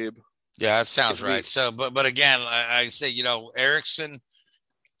believe. Yeah, that sounds right. So, but again, I say, Ericsson,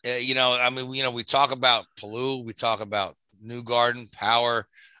 we talk about Palou, we talk about Newgarden, Power,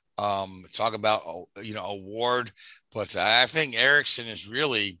 talk about, O'Ward, but I think Ericsson is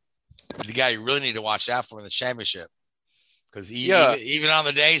really the guy you really need to watch out for in the championship. Because even on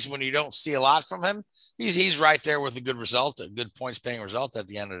the days when you don't see a lot from him, he's right there with a good result, a good points paying result at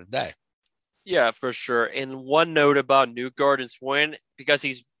the end of the day. Yeah, for sure. And one note about Newgarden's win, because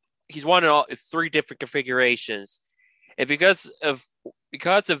he's won in all 3 different configurations, and because of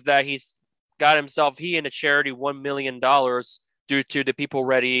that, he's got himself, he and a charity, $1 million due to the People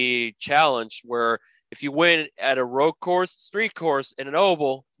Ready Challenge, where if you win at a road course, street course, and an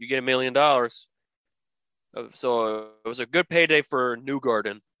oval, you get $1 million. So it was a good payday for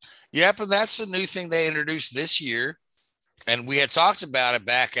Newgarden. Yep, and that's the new thing they introduced this year. And we had talked about it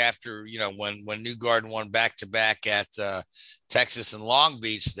back after, when Newgarden won back-to-back at Texas and Long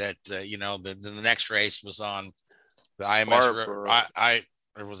Beach, that, the next race was on the IMS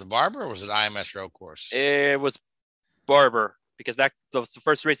Or was it Barber or was it IMS Road Course? It was Barber, because that was the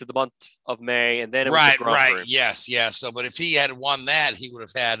first race of the month of May, and then it was the Grand Prix. Yes. So, but if he had won that, he would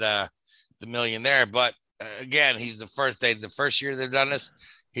have had the million there. But again, he's the first year they've done this.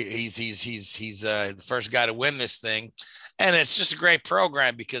 He's the first guy to win this thing, and it's just a great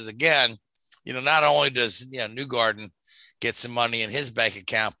program because again, not only does Newgarden get some money in his bank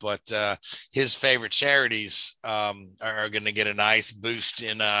account, but his favorite charities are going to get a nice boost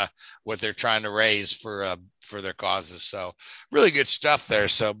in what they're trying to raise for their causes. So really good stuff there.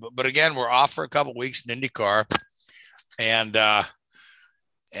 So, but again, we're off for a couple of weeks in IndyCar, and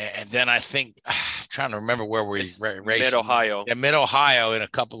then I think I'm trying to remember where we're racing. Mid-Ohio. Yeah, Mid-Ohio in a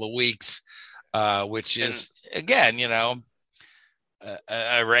couple of weeks, which is again,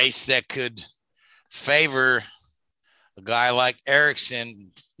 a race that could favor a guy like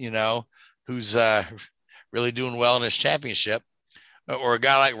Ericsson, who's really doing well in his championship, or a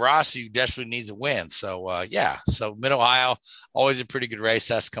guy like Rossi who desperately needs a win. So, so Mid-Ohio, always a pretty good race.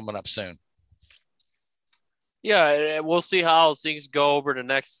 That's coming up soon. Yeah, we'll see how things go over the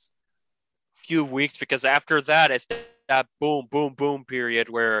next few weeks, because after that, it's that boom, boom, boom period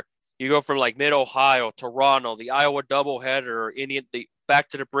where you go from like Mid-Ohio, Toronto, the Iowa doubleheader, back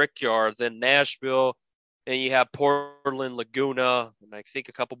to the Brickyard, then Nashville, and you have Portland, Laguna, and I think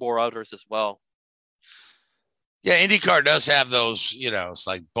a couple more others as well. Yeah, IndyCar does have those, it's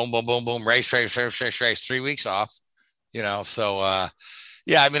like boom, boom, boom, boom, race, 3 weeks off, So, I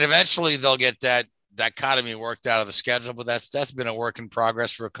mean, eventually they'll get that dichotomy worked out of the schedule, but that's been a work in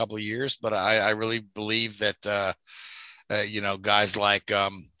progress for a couple of years. But I really believe that, guys like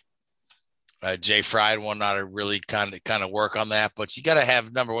Jay Fry and whatnot are really kind of work on that. But you got to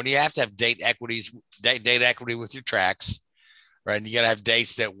have, number one, you have to have date equity with your tracks, right? And you got to have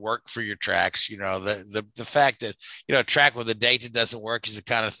dates that work for your tracks. The fact that, a track with a date that doesn't work is the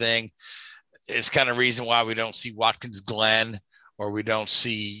kind of thing. It's kind of reason why we don't see Watkins Glen or we don't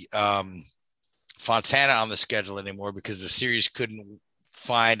see Fontana on the schedule anymore, because the series couldn't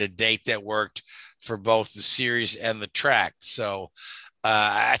find a date that worked for both the series and the track. So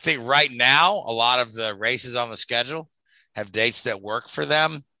I think right now, a lot of the races on the schedule have dates that work for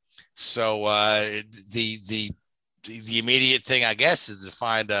them. So the immediate thing, I guess, is to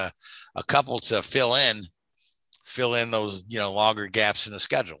find a couple to fill in those, longer gaps in the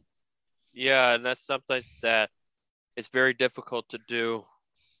schedule. Yeah. And that's something that it's very difficult to do.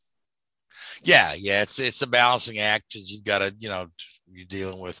 Yeah. It's a balancing act, because you've got to, you're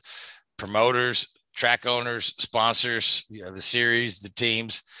dealing with promoters, track owners, sponsors, the series, the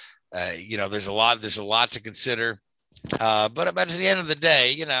teams. There's a lot to consider. But at the end of the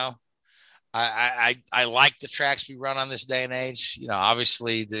day, I like the tracks we run on this day and age.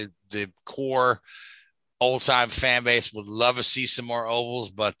 Obviously the core old time fan base would love to see some more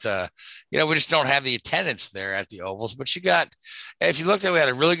ovals, but we just don't have the attendance there at the ovals. But if you looked at, we had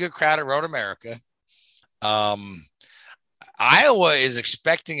a really good crowd at Road America. Iowa is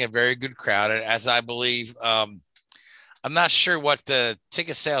expecting a very good crowd, as I believe. I'm not sure what the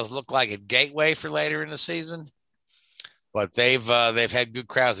ticket sales look like at Gateway for later in the season, but they've had good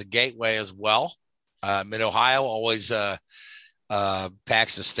crowds at Gateway as well. Mid-Ohio always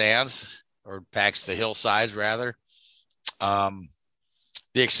packs the stands, or packs the hillsides rather. The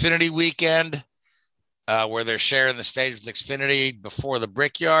Xfinity weekend, where they're sharing the stage with Xfinity before the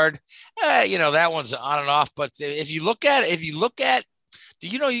Brickyard, that one's on and off. But if you look at, do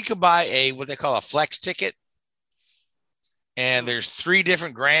you can buy what they call a flex ticket, and there's 3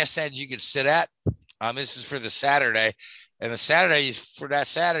 different grandstands you could sit at. This is for the Saturday, and for that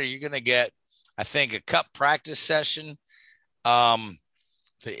Saturday, you're going to get, I think, a cup practice session, the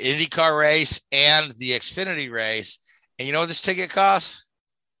IndyCar race, and the Xfinity race. And you know what this ticket costs?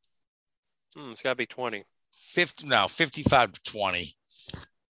 It's got to be 20. 55 to 20.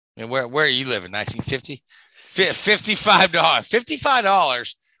 And where are you living? 1950?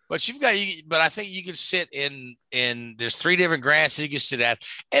 $55. But but I think you can sit in there's 3 different grandstands you can sit at,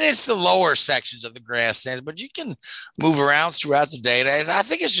 and it's the lower sections of the grandstands, but you can move around throughout the day. And I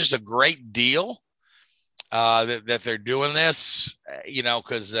think it's just a great deal that they're doing this,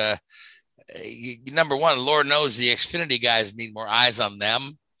 because number one, Lord knows the Xfinity guys need more eyes on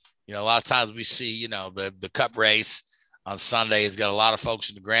them. A lot of times we see, the Cup race on Sunday has got a lot of folks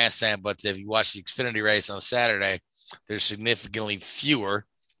in the grandstand, but if you watch the Xfinity race on Saturday, there's significantly fewer.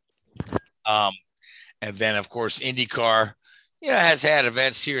 And then, of course, IndyCar, has had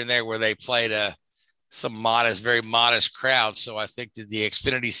events here and there where they played some very modest crowd. So I think that the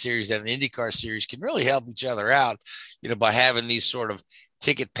Xfinity series and the IndyCar series can really help each other out, by having these sort of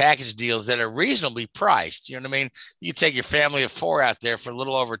ticket package deals that are reasonably priced. You know what I mean? You take your family of 4 out there for a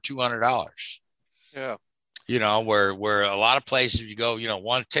little over $200. Yeah. You know, where a lot of places you go, you know,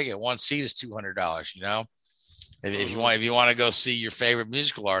 one ticket, one seat is $200. You know, if you want to go see your favorite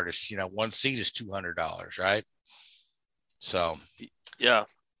musical artist, you know, one seat is $200, right? So, yeah.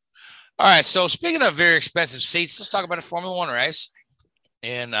 All right. So speaking of very expensive seats, let's talk about a Formula One race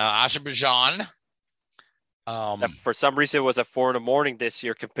in Azerbaijan. For some reason, it was at 4 a.m. this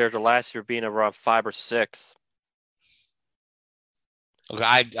year compared to last year being around 5 or 6.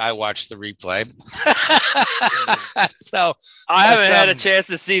 Okay, I watched the replay. So I haven't had a chance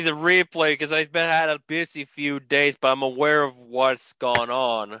to see the replay because I've had a busy few days, but I'm aware of what's gone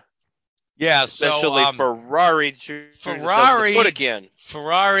on. Yeah, especially Ferrari.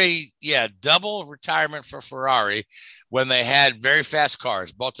 Ferrari, yeah, double retirement for Ferrari when they had very fast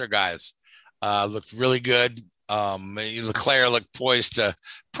cars. Both their guys looked really good. Leclerc looked poised to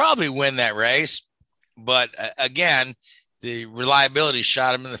probably win that race, but again, the reliability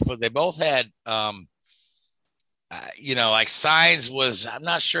shot him in the foot. They both had, like Sainz was, I'm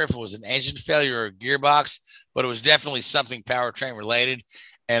not sure if it was an engine failure or a gearbox, but it was definitely something powertrain related.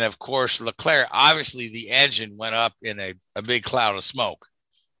 And of course, Leclerc, obviously the engine went up in a big cloud of smoke.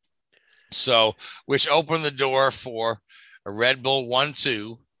 So, which opened the door for a Red Bull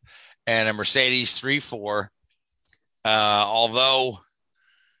 1-2 and a Mercedes 3-4. Although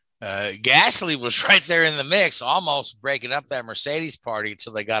Gasly was right there in the mix, almost breaking up that Mercedes party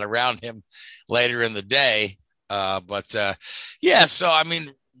until they got around him later in the day. So I mean,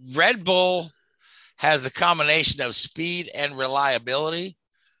 Red Bull has the combination of speed and reliability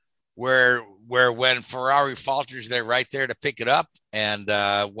where when Ferrari falters, they're right there to pick it up. And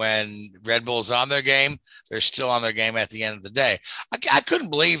when Red Bull's on their game, they're still on their game at the end of the day. I couldn't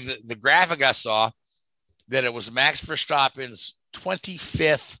believe the graphic I saw that it was Max Verstappen's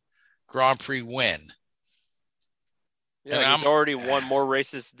 25th Grand Prix win. Yeah, and he's already won more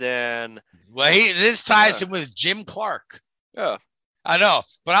races than. Well, this ties him with Jim Clark. Yeah, I know,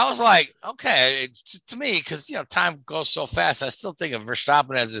 but I was like, okay, to me, because time goes so fast. I still think of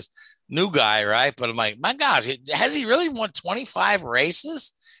Verstappen as this new guy, right? But I'm like, my gosh, has he really won 25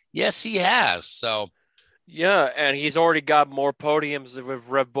 races? Yes, he has. So, yeah, and he's already got more podiums with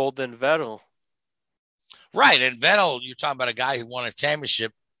Red Bull than Vettel. Right, and Vettel, you're talking about a guy who won a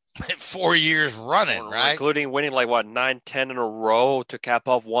championship 4 years running, right? Including winning 9, 10 in a row to cap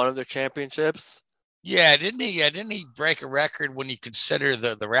off one of the championships. Yeah, didn't he break a record when you consider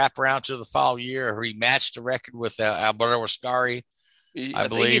the wraparound to the following year, or he matched the record with Alberto Ascari? I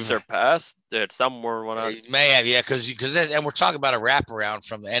believe he surpassed it somewhere. He may have, yeah, because and we're talking about a wraparound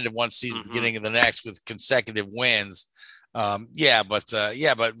from the end of one season, beginning of the next, with consecutive wins. But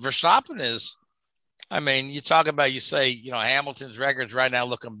Verstappen is. I mean, you talk about, you say, Hamilton's records right now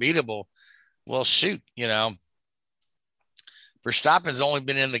look unbeatable. Well, shoot, Verstappen's only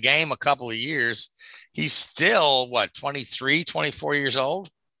been in the game a couple of years. He's still, 23, 24 years old?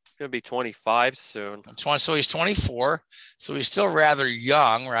 Going to be 25 soon. So he's 24. So he's still rather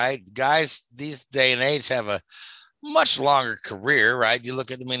young, right? Guys these day and age have a much longer career, right? You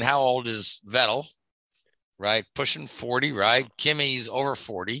look at, how old is Vettel, right? Pushing 40, right? Kimi's over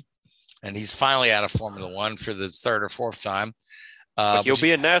 40. And he's finally out of Formula One for the third or fourth time. He'll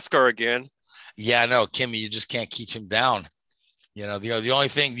be in NASCAR again. Yeah, no, Kimi, you just can't keep him down. The only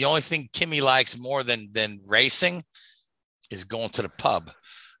thing Kimi likes more than racing is going to the pub.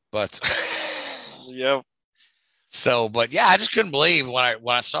 But yep. So, but yeah, I just couldn't believe when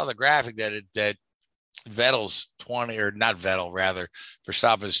I saw the graphic that Vettel's 20, or not Vettel, rather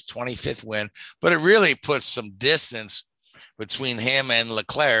Verstappen's 25th win, but it really puts some distance between him and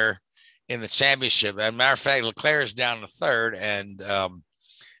Leclerc in the championship. As a matter of fact, Leclerc is down to third, and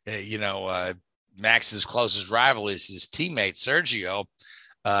Max's closest rival is his teammate Sergio.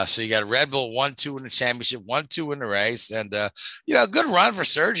 So you got Red Bull 1-2 in the championship, 1-2 in the race, and good run for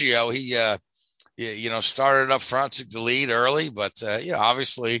Sergio. He started up front, took the lead early, but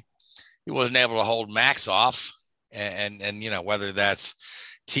obviously he wasn't able to hold Max off, and whether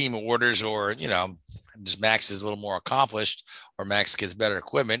that's team orders or just Max is a little more accomplished, or Max gets better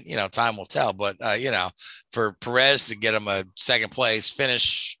equipment, time will tell. But, for Perez to get him a second place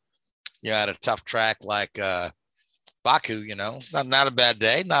finish, at a tough track like Baku, it's not a bad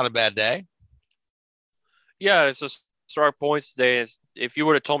day. Not a bad day. Yeah, it's just start points today. If you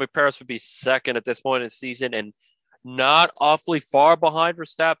would have told me Perez would be second at this point in the season and not awfully far behind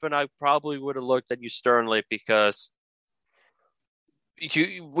Verstappen, I probably would have looked at you sternly, because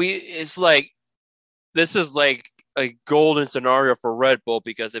this is like a golden scenario for Red Bull,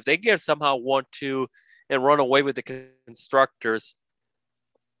 because if they get somehow 1-2 and run away with the constructors,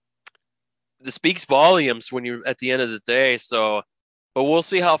 This speaks volumes when you're at the end of the day. So, but we'll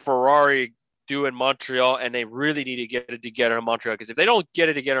see how Ferrari do in Montreal, and they really need to get it together in Montreal, because if they don't get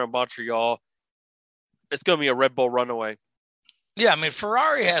it together in Montreal, it's going to be a Red Bull runaway. Yeah, I mean,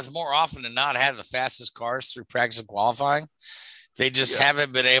 Ferrari has more often than not had the fastest cars through practice and qualifying. They just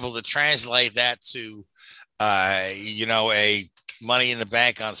haven't been able to translate that to, a money in the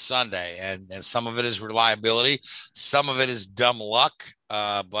bank on Sunday. And some of it is reliability. Some of it is dumb luck.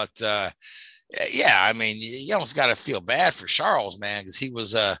 I mean, you almost got to feel bad for Charles, man, because he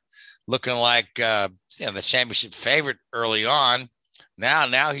was looking like the championship favorite early on.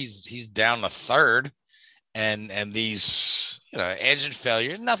 Now he's down to third, and these engine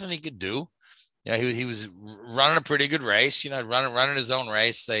failure, nothing he could do. He was running a pretty good race. Running his own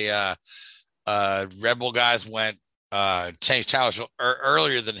race. They Red Bull guys went changed tires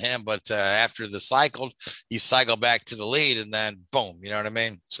earlier than him, but after the cycle, he cycled back to the lead, and then boom, you know what I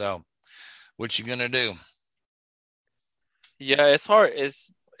mean? So what you gonna do? Yeah, it's hard.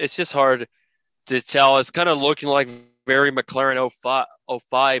 It's just hard to tell. It's kind of looking like very McLaren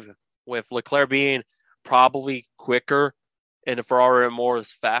 05 with Leclerc being probably quicker and the Ferrari more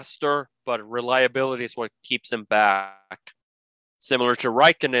is faster, but reliability is what keeps him back. Similar to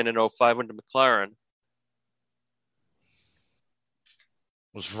Raikkonen in 05 with the McLaren.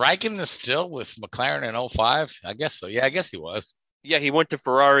 Was Raikkonen still with McLaren in 05? I guess so. Yeah, I guess he was. Yeah, he went to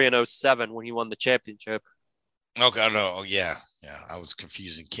Ferrari in 07 when he won the championship. Okay, no, yeah. I was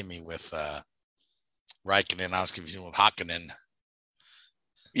confusing Kimi with Raikkonen. I was confusing with Hakkinen.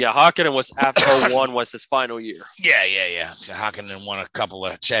 Yeah, Hakkinen was after 01 was his final year. Yeah. So Hakkinen won a couple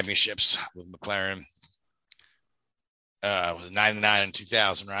of championships with McLaren. Was 99 and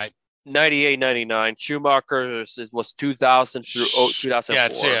 2000, right? 98, 99. Schumacher was 2000 through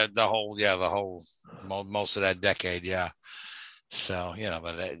 2004. Yeah, the whole most of that decade. Yeah. So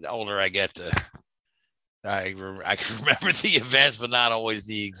but the older I get, I can remember the events, but not always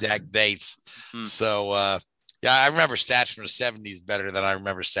the exact dates. Mm-hmm. So I remember stats from the 70s better than I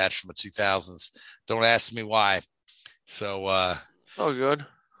remember stats from the 2000s. Don't ask me why. So oh, good.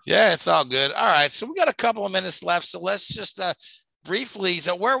 Yeah, it's all good. All right, so we got a couple of minutes left. So let's just briefly.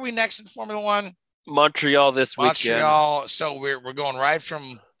 So where are we next in Formula One? Montreal this weekend. Montreal. So we're going right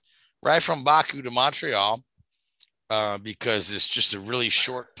from Baku to Montreal because it's just a really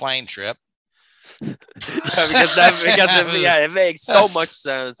short plane trip. It makes so much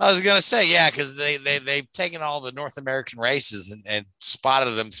sense. I was gonna say, because they've taken all the North American races and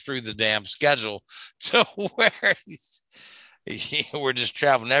spotted them through the damn schedule to where we're just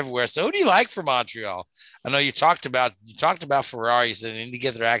traveling everywhere. So who do you like for Montreal? I know you talked about Ferrari, you said they need to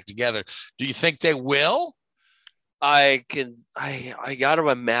get their act together. Do you think they will? I gotta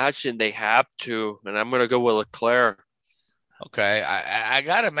imagine they have to, and I'm gonna go with Leclerc. Okay, I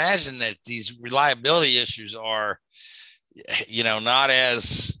got to imagine that these reliability issues are, not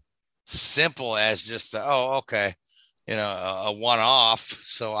as simple as just a one-off.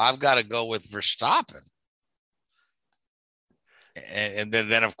 So I've got to go with Verstappen. And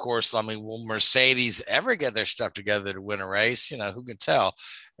then of course, I mean, will Mercedes ever get their stuff together to win a race? Who can tell?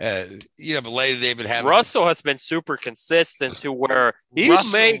 But lately they've been having. Russell has been super consistent to where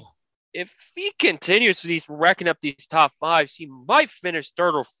if he continues these racking up these top fives, he might finish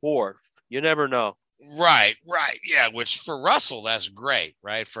third or fourth. You never know. Right. Yeah, which for Russell, that's great,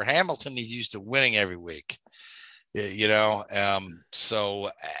 right? For Hamilton, he's used to winning every week, So,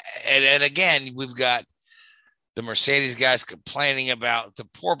 and again, we've got the Mercedes guys complaining about the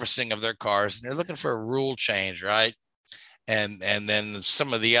porpoising of their cars, and they're looking for a rule change, right? And then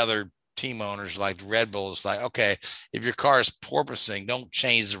some of the other team owners like Red Bull is like, okay, if your car is porpoising, don't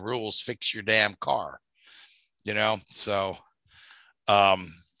change the rules, fix your damn car, So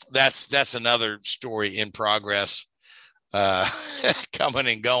that's another story in progress, coming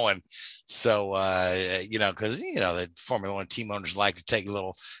and going. So because the Formula One team owners like to take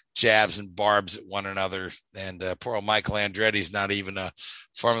little jabs and barbs at one another, and poor old Michael Andretti's not even a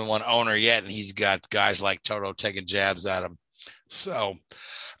Formula One owner yet, and he's got guys like Toto taking jabs at him. So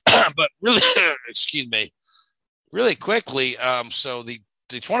but really, excuse me, really quickly. So the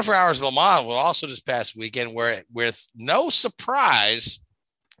 24 Hours of Le Mans will also this past weekend, where with no surprise,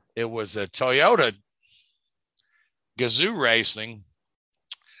 it was a Toyota Gazoo Racing.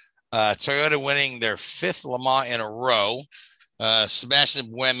 Toyota winning their 5th Le Mans in a row. Sebastian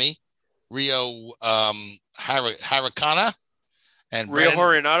Buemi, Rio Hirakawa, and Rio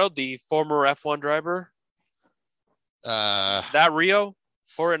Horinado, the former F1 driver. That Rio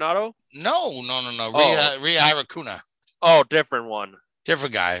Horinado? No. Rio Hirakawa. Oh, different one.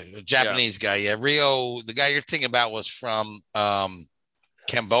 Different guy, a Japanese guy. Yeah, Rio. The guy you're thinking about was from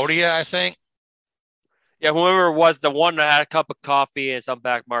Cambodia, I think. Yeah, whoever was the one that had a cup of coffee and some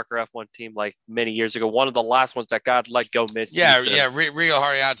back marker F1 team like many years ago. One of the last ones that got let go mid-season. Yeah, Rio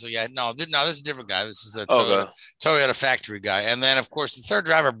Haryanto. Yeah, no, this is a different guy. This is a Toyota factory guy. And then, of course, the third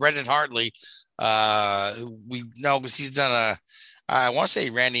driver, Brendan Hartley, we know because he's done I want to say he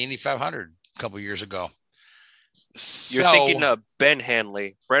ran the Indy 500 a couple years ago. You're thinking of Ben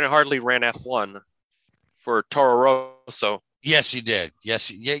Hanley. Brendan Hartley ran F1 for Toro Rosso. Yes, he did.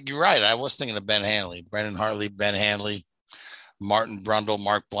 Yes, yeah, you're right. I was thinking of Ben Hanley, Brendan Hartley, Ben Hanley, Martin Brundle,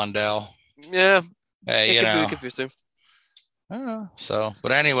 Mark Blundell. Yeah, you know. Confusing.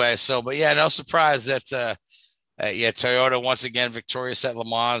 But anyway, no surprise that Toyota once again victorious at Le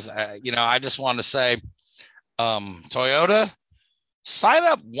Mans. I just wanted to say, Toyota, sign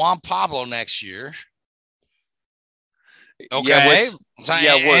up Juan Pablo next year. Okay,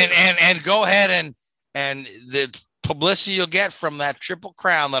 and go ahead and the publicity you'll get from that triple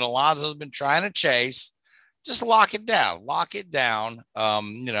crown that Alonso's been trying to chase, just lock it down,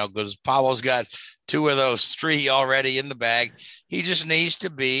 because Pablo's got 2 of those 3 already in the bag. He just needs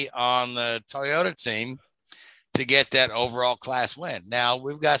to be on the Toyota team to get that overall class win. Now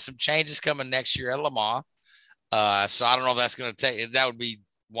we've got some changes coming next year at Le Mans. So I don't know if that's going to take, that would be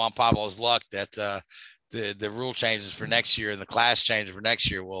Juan Pablo's luck that, the rule changes for next year and the class changes for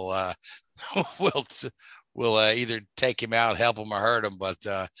next year will either take him out, help him, or hurt him. But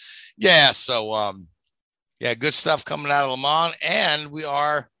good stuff coming out of Le Mans, and we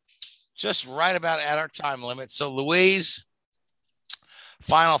are just right about at our time limit. So, Louise,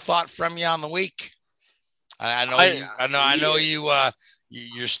 final thought from you on the week. I know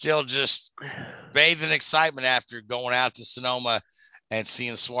you're still just bathed in excitement after going out to Sonoma and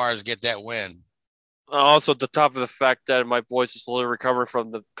seeing Suarez get that win. Also, the top of the fact that my voice is slowly recovering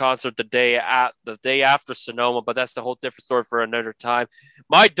from the concert the day after Sonoma, but that's the whole different story for another time.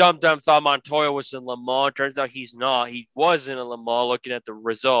 My dumb thought Montoya was in Le Mans. Turns out he's not. He was in Le Mans looking at the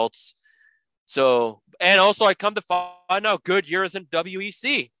results. So, and also I come to find out Goodyear is in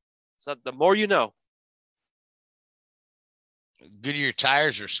WEC. So the more you know. Goodyear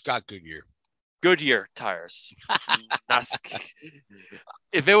tires or Scott Goodyear? Goodyear tires.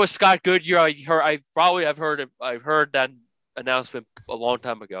 If it was Scott Goodyear, I've heard that announcement a long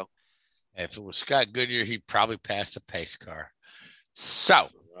time ago. If it was Scott Goodyear, he'd probably pass the pace car. So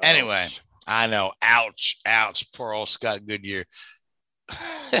anyway, I know. Ouch. Poor old Scott Goodyear.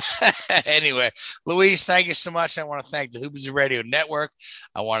 Anyway, Louise, thank you so much. I want to thank the Hoobazoo Radio Network.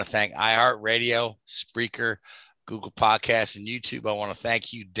 I want to thank iHeartRadio, Spreaker, Google Podcasts, and YouTube. I want to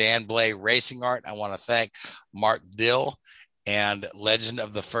thank you, Dan Blay Racing Art. I want to thank Mark Dill and Legend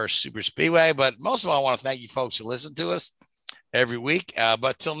of the First Super Speedway. But most of all, I want to thank you folks who listen to us every week.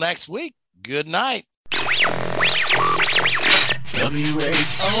 But till next week, good night. WHOOBAZOO,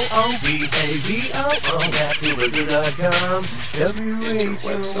 that's Hoobazoo.com.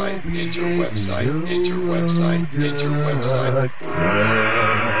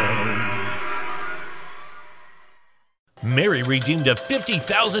 Mary redeemed a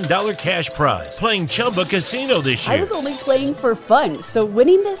 $50,000 cash prize playing Chumba Casino this year. I was only playing for fun, so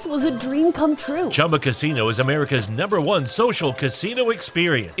winning this was a dream come true. Chumba Casino is America's #1 social casino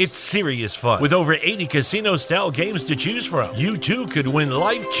experience. It's serious fun. With over 80 casino-style games to choose from, you too could win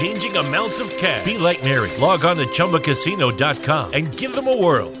life-changing amounts of cash. Be like Mary. Log on to ChumbaCasino.com and give them a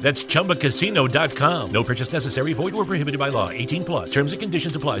whirl. That's ChumbaCasino.com. No purchase necessary. Void where prohibited by law. 18+. Terms and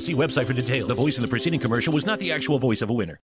conditions apply. See website for details. The voice in the preceding commercial was not the actual voice of a winner.